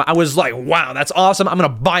Legos came out, I was like, wow, that's awesome. I'm going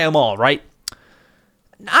to buy them all, right?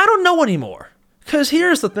 I don't know anymore. Because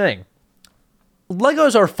here's the thing.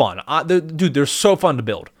 Legos are fun. They're so fun to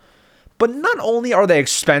build. But not only are they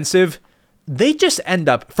expensive, they just end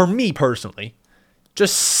up, for me personally,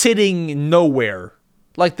 just sitting nowhere.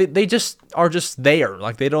 Like, they just are just there.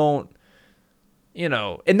 Like, they don't,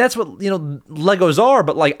 and that's what, Legos are,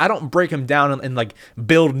 but, like, I don't break them down and like,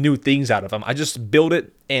 build new things out of them. I just build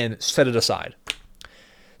it and set it aside.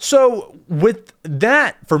 So, with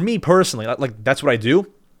that, for me personally, like that's what I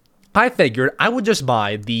do. I figured I would just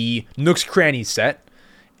buy the Nooks Crannies set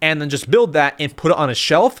and then just build that and put it on a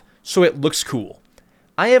shelf so it looks cool.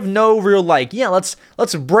 I have no real let's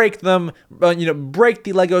break them, break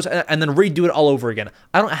the Legos and then redo it all over again.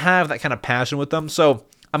 I don't have that kind of passion with them, so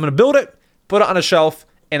I'm gonna build it, put it on a shelf,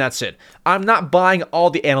 and that's it. I'm not buying all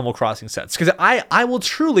the Animal Crossing sets because I will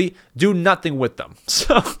truly do nothing with them.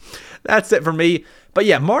 So that's it for me. But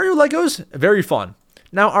yeah, Mario Legos, very fun.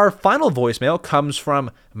 Now our final voicemail comes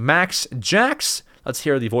from Max Jax. Let's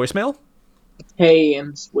hear the voicemail. Hey,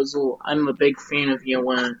 I'm Swizzle. I'm a big fan of your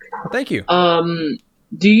work. Thank you.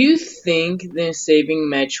 Do you think they're saving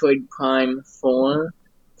Metroid Prime 4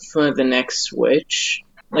 for the next Switch?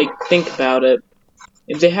 Like, think about it.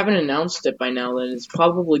 If they haven't announced it by now, then it's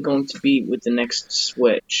probably going to be with the next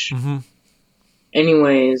Switch. Mm-hmm.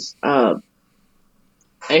 Anyways, I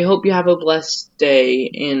hope you have a blessed day,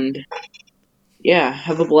 and yeah,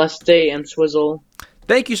 have a blessed day, M Swizzle.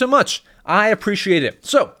 Thank you so much. I appreciate it.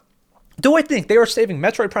 So, do I think they are saving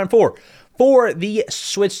Metroid Prime 4 for the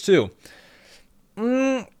Switch 2?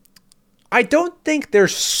 I don't think they're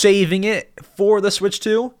saving it for the Switch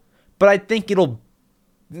 2, but I think it'll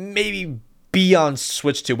maybe be on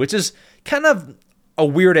Switch 2, which is kind of a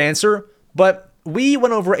weird answer, but we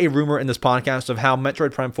went over a rumor in this podcast of how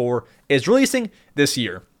Metroid Prime 4 is releasing this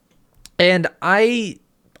year. And I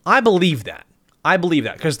believe that. I believe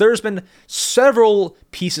that because there's been several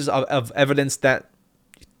pieces of evidence that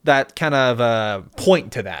kind of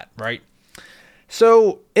point to that, right?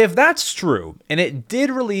 So if that's true, and it did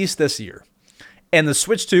release this year, and the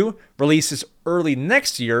Switch 2 releases early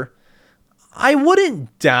next year, I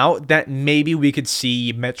wouldn't doubt that maybe we could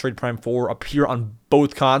see Metroid Prime 4 appear on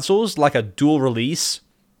both consoles, like a dual release.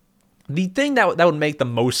 The thing that would make the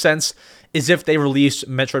most sense is if they release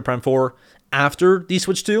Metroid Prime 4 after the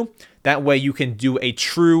Switch 2. That way you can do a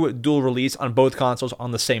true dual release on both consoles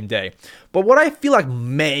on the same day. But what I feel like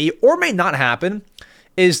may or may not happen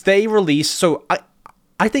is they release, so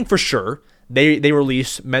I think for sure they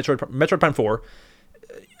release Metroid Prime 4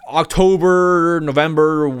 October,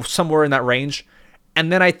 November, somewhere in that range.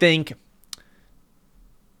 And then I think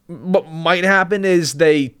what might happen is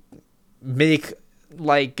they make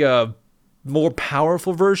like a more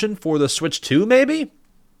powerful version for the Switch 2 maybe.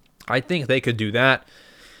 I think they could do that.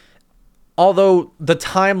 Although the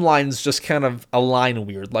timelines just kind of align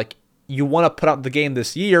weird. Like, you want to put out the game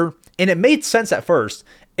this year, and it made sense at first.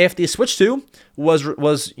 If the Switch 2 was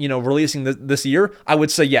releasing this year, I would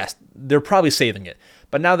say yes, they're probably saving it.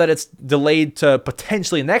 But now that it's delayed to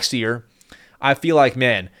potentially next year, I feel like,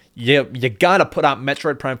 man, you gotta put out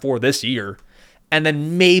Metroid Prime 4 this year, and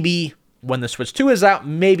then maybe when the Switch 2 is out,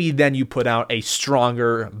 maybe then you put out a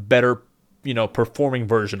stronger, better, performing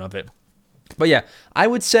version of it. But yeah, I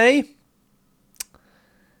would say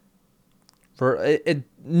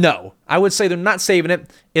no. I would say they're not saving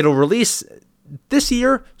it. It'll release this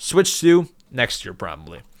year, Switch 2 next year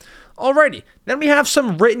probably. Alrighty, then we have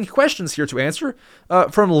some written questions here to answer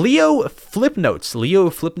from Leo Flipnotes.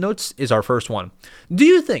 Leo Flipnotes is our first one. Do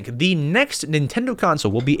you think the next Nintendo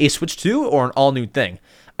console will be a Switch 2 or an all-new thing?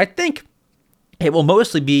 I think it will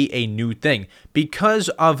mostly be a new thing because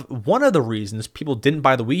of one of the reasons people didn't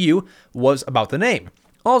buy the Wii U was about the name.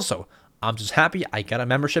 Also, I'm just happy I got a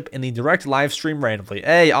membership in the direct live stream randomly.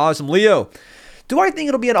 Hey, awesome, Leo. Do I think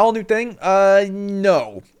it'll be an all-new thing?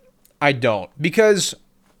 No, I don't. Because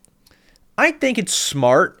I think it's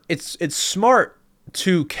smart. It's smart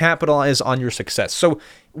to capitalize on your success. So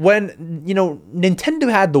when,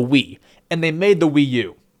 Nintendo had the Wii and they made the Wii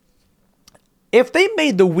U, if they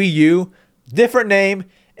made the Wii U, different name,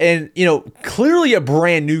 and, clearly a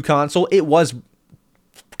brand new console, it was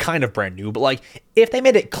kind of brand new, but if they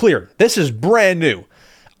made it clear, this is brand new,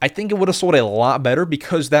 I think it would have sold a lot better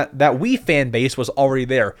because that Wii fan base was already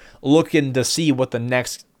there looking to see what the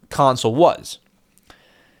next console was.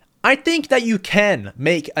 I think that you can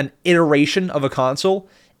make an iteration of a console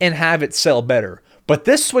and have it sell better. But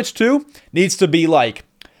this Switch 2 needs to be like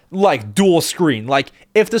dual screen. Like,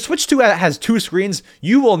 if the Switch 2 has two screens,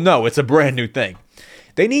 you will know it's a brand new thing.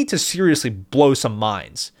 They need to seriously blow some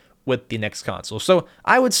minds with the next console. So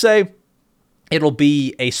I would say it'll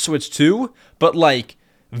be a Switch 2, but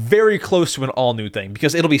very close to an all new thing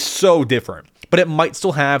because it'll be so different. But it might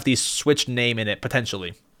still have the Switch name in it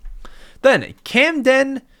potentially. Then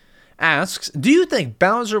Camden asks, do you think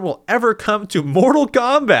Bowser will ever come to Mortal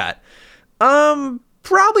Kombat?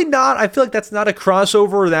 Probably not. I feel like that's not a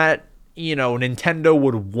crossover that, Nintendo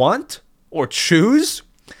would want or choose.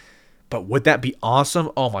 But would that be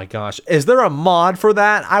awesome? Oh my gosh. Is there a mod for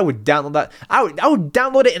that? I would download that. I would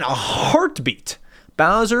download it in a heartbeat.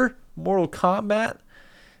 Bowser, Mortal Kombat,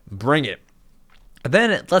 bring it.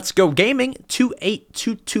 Then Let's Go Gaming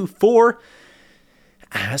 28224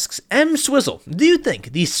 asks, M Swizzle, do you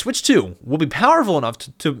think the Switch 2 will be powerful enough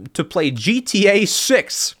to play GTA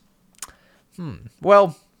 6?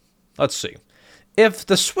 Well, let's see. If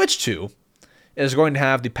the Switch 2 is going to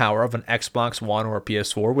have the power of an Xbox One or a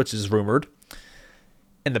PS4, which is rumored,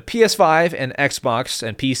 and the PS5 and Xbox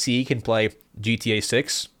and PC can play GTA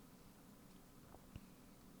 6,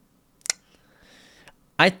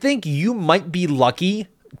 I think you might be lucky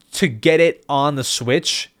to get it on the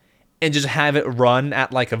Switch and just have it run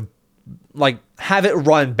at have it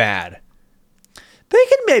run bad. They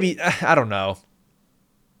can maybe, I don't know.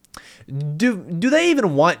 Do they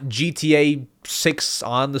even want GTA 6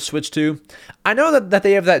 on the Switch 2? I know that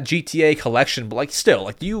they have that GTA collection, but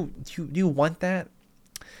still, do you want that?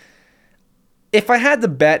 If I had to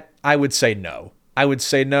bet, I would say no. I would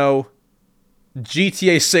say no.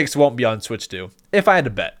 GTA 6 won't be on Switch 2, if I had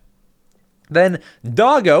to bet. Then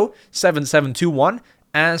Doggo7721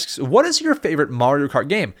 asks, what is your favorite Mario Kart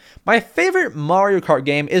game? My favorite Mario Kart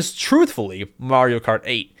game is truthfully Mario Kart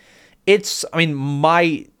 8.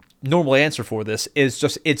 My normal answer for this is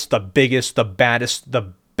just it's the biggest, the baddest,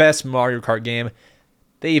 the best Mario Kart game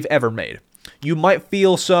they've ever made. You might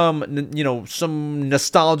feel some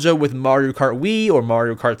nostalgia with Mario Kart Wii or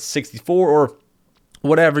Mario Kart 64 or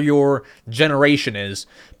whatever your generation is,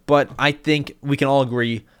 but I think we can all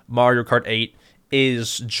agree Mario Kart 8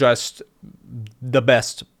 is just the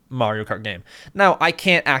best Mario Kart game. Now, I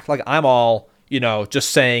can't act like I'm all, just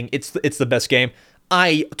saying it's the best game.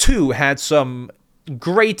 I, too, had some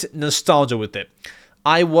great nostalgia with it.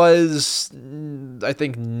 I was, I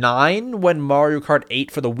think, 9 when Mario Kart 8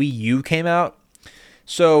 for the Wii U came out,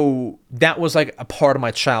 so that was a part of my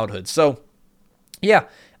childhood. So, yeah,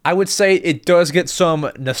 I would say it does get some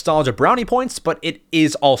nostalgia brownie points, but it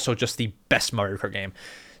is also just the best Mario Kart game.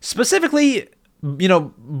 Specifically,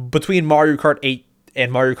 between Mario Kart 8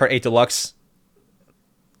 and Mario Kart 8 Deluxe,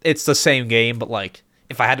 it's the same game, but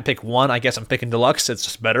if I had to pick one, I guess I'm picking Deluxe. It's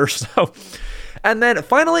just better. So, and then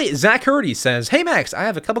finally, Zach Hurdy says, hey Max, I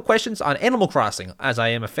have a couple questions on Animal Crossing, as I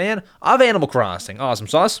am a fan of Animal Crossing. Awesome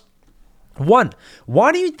sauce. 1,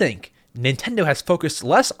 why do you think Nintendo has focused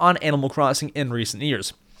less on Animal Crossing in recent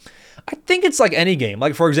years? I think it's like any game.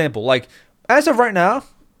 For example, as of right now,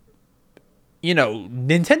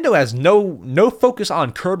 Nintendo has no focus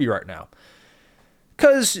on Kirby right now.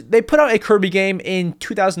 Because they put out a Kirby game in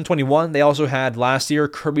 2021. They also had last year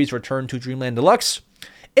Kirby's Return to Dreamland Deluxe.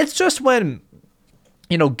 It's just when,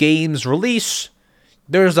 games release,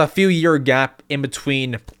 there's a few year gap in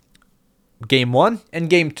between Game 1 and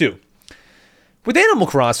Game 2. With Animal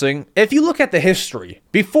Crossing, if you look at the history,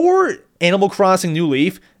 before Animal Crossing New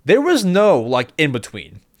Leaf, there was no, in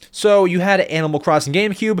between. So you had Animal Crossing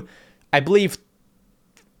GameCube, I believe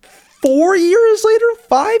 4 years later?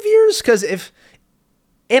 5 years? Because if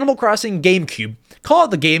Animal Crossing GameCube, call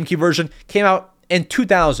it the GameCube version, came out in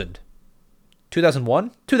 2000.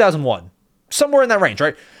 2001? 2001. Somewhere in that range,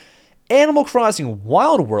 right? Animal Crossing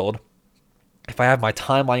Wild World, if I have my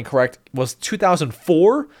timeline correct, was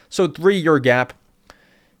 2004, so 3-year gap.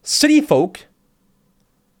 City Folk,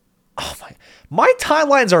 oh my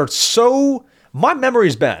timelines are so, my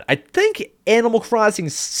memory's bad. I think Animal Crossing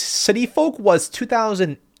City Folk was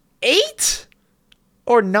 2008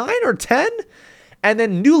 or 9 or 10, and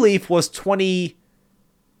then New Leaf was 20.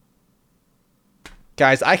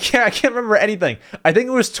 Guys, I can't remember anything. I think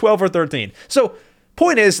it was 12 or 13. So,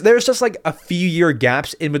 point is, there's just a few year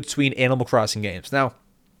gaps in between Animal Crossing games. Now,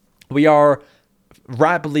 we are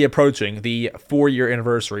rapidly approaching the 4-year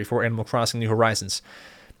anniversary for Animal Crossing New Horizons.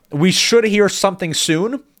 We should hear something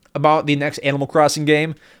soon about the next Animal Crossing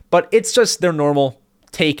game, but it's just their normal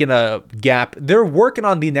taking a gap. They're working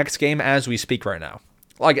on the next game as we speak right now.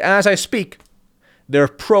 As I speak, they're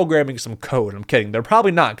programming some code. I'm kidding. They're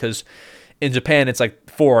probably not, because in Japan it's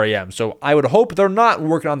 4 a.m. So I would hope they're not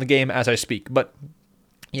working on the game as I speak. But,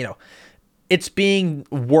 it's being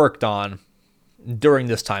worked on during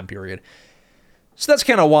this time period. So that's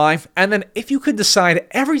kind of why. And then if you could decide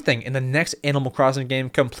everything in the next Animal Crossing game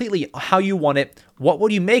completely how you want it, what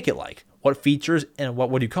would you make it like? What features and what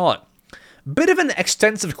would you call it? Bit of an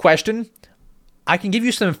extensive question. I can give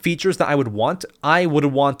you some features that I would want. I would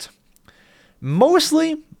want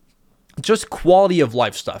mostly just quality of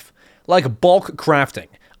life stuff, like bulk crafting.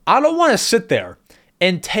 I don't want to sit there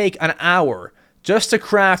and take an hour just to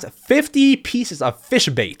craft 50 pieces of fish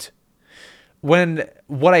bait, when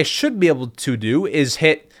what I should be able to do is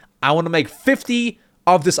hit, I want to make 50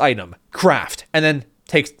 of this item, craft, and then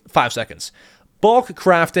takes 5 seconds. Bulk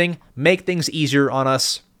crafting, make things easier on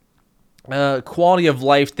us. Quality of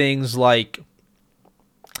life things like,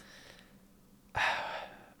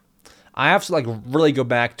 I have to really go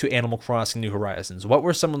back to Animal Crossing New Horizons. What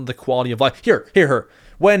were some of the quality of life? Here.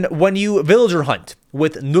 When you villager hunt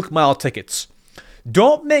with Nook Mile tickets,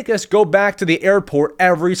 don't make us go back to the airport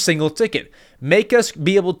every single ticket. Make us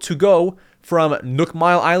be able to go from Nook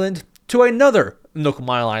Mile Island to another Nook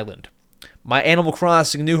Mile Island. My Animal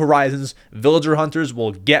Crossing New Horizons villager hunters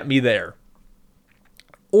will get me there.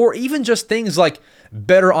 Or even just things like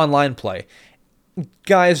better online play.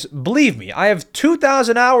 Guys, believe me, I have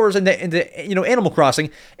 2,000 hours into Animal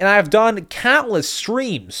Crossing, and I have done countless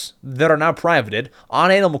streams that are now privated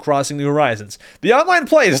on Animal Crossing New Horizons. The online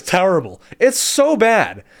play is terrible. It's so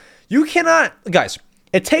bad. You cannot, guys,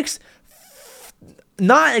 it takes,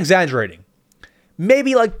 not exaggerating,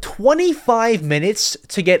 maybe 25 minutes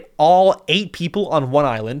to get all 8 people on one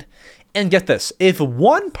island. And get this, if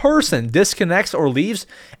one person disconnects or leaves,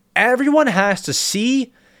 everyone has to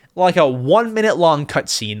see a 1 minute long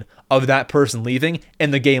cutscene of that person leaving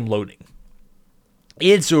and the game loading.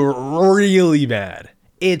 It's really bad.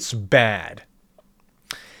 It's bad.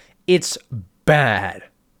 It's bad.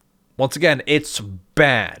 Once again, it's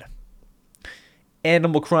bad.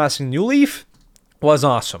 Animal Crossing New Leaf was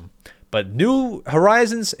awesome, but New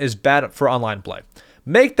Horizons is bad for online play.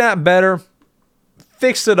 Make that better.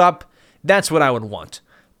 Fix it up. That's what I would want.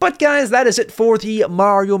 But guys, that is it for the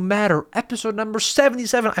Mario Matter episode number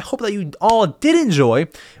 77. I hope that you all did enjoy.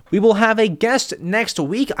 We will have a guest next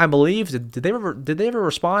week, I believe. Did they ever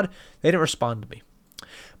respond? They didn't respond to me.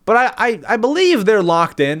 But I believe they're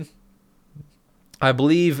locked in. I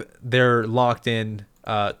believe they're locked in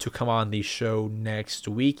to come on the show next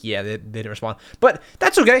week. Yeah, they didn't respond. But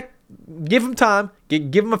that's okay. Give them time.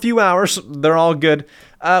 Give them a few hours. They're all good.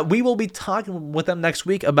 We will be talking with them next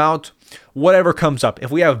week about whatever comes up. If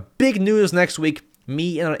we have big news next week,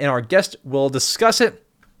 me and our guest will discuss it,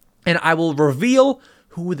 and I will reveal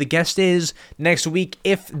who the guest is next week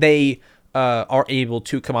if they are able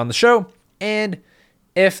to come on the show. And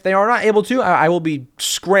if they are not able to, I will be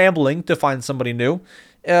scrambling to find somebody new.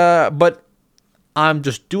 But I'm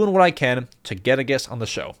just doing what I can to get a guest on the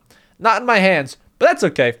show. Not in my hands, but that's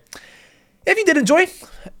okay. If you did enjoy,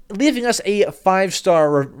 leaving us a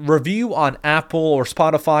 5-star review on Apple or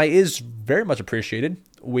Spotify is very much appreciated.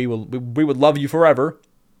 We would love you forever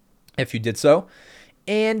if you did so.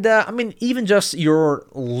 And even just your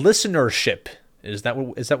listenership, is that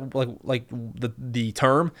like the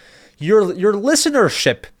term? Your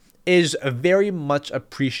listenership is very much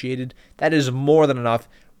appreciated. That is more than enough.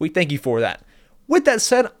 We thank you for that. With that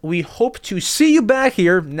said, we hope to see you back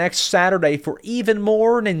here next Saturday for even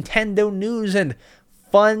more Nintendo news and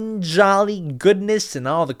fun, jolly goodness and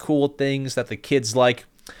all the cool things that the kids like.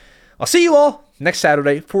 I'll see you all next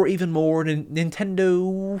Saturday for even more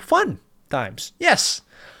Nintendo fun times. Yes.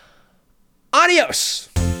 Adios.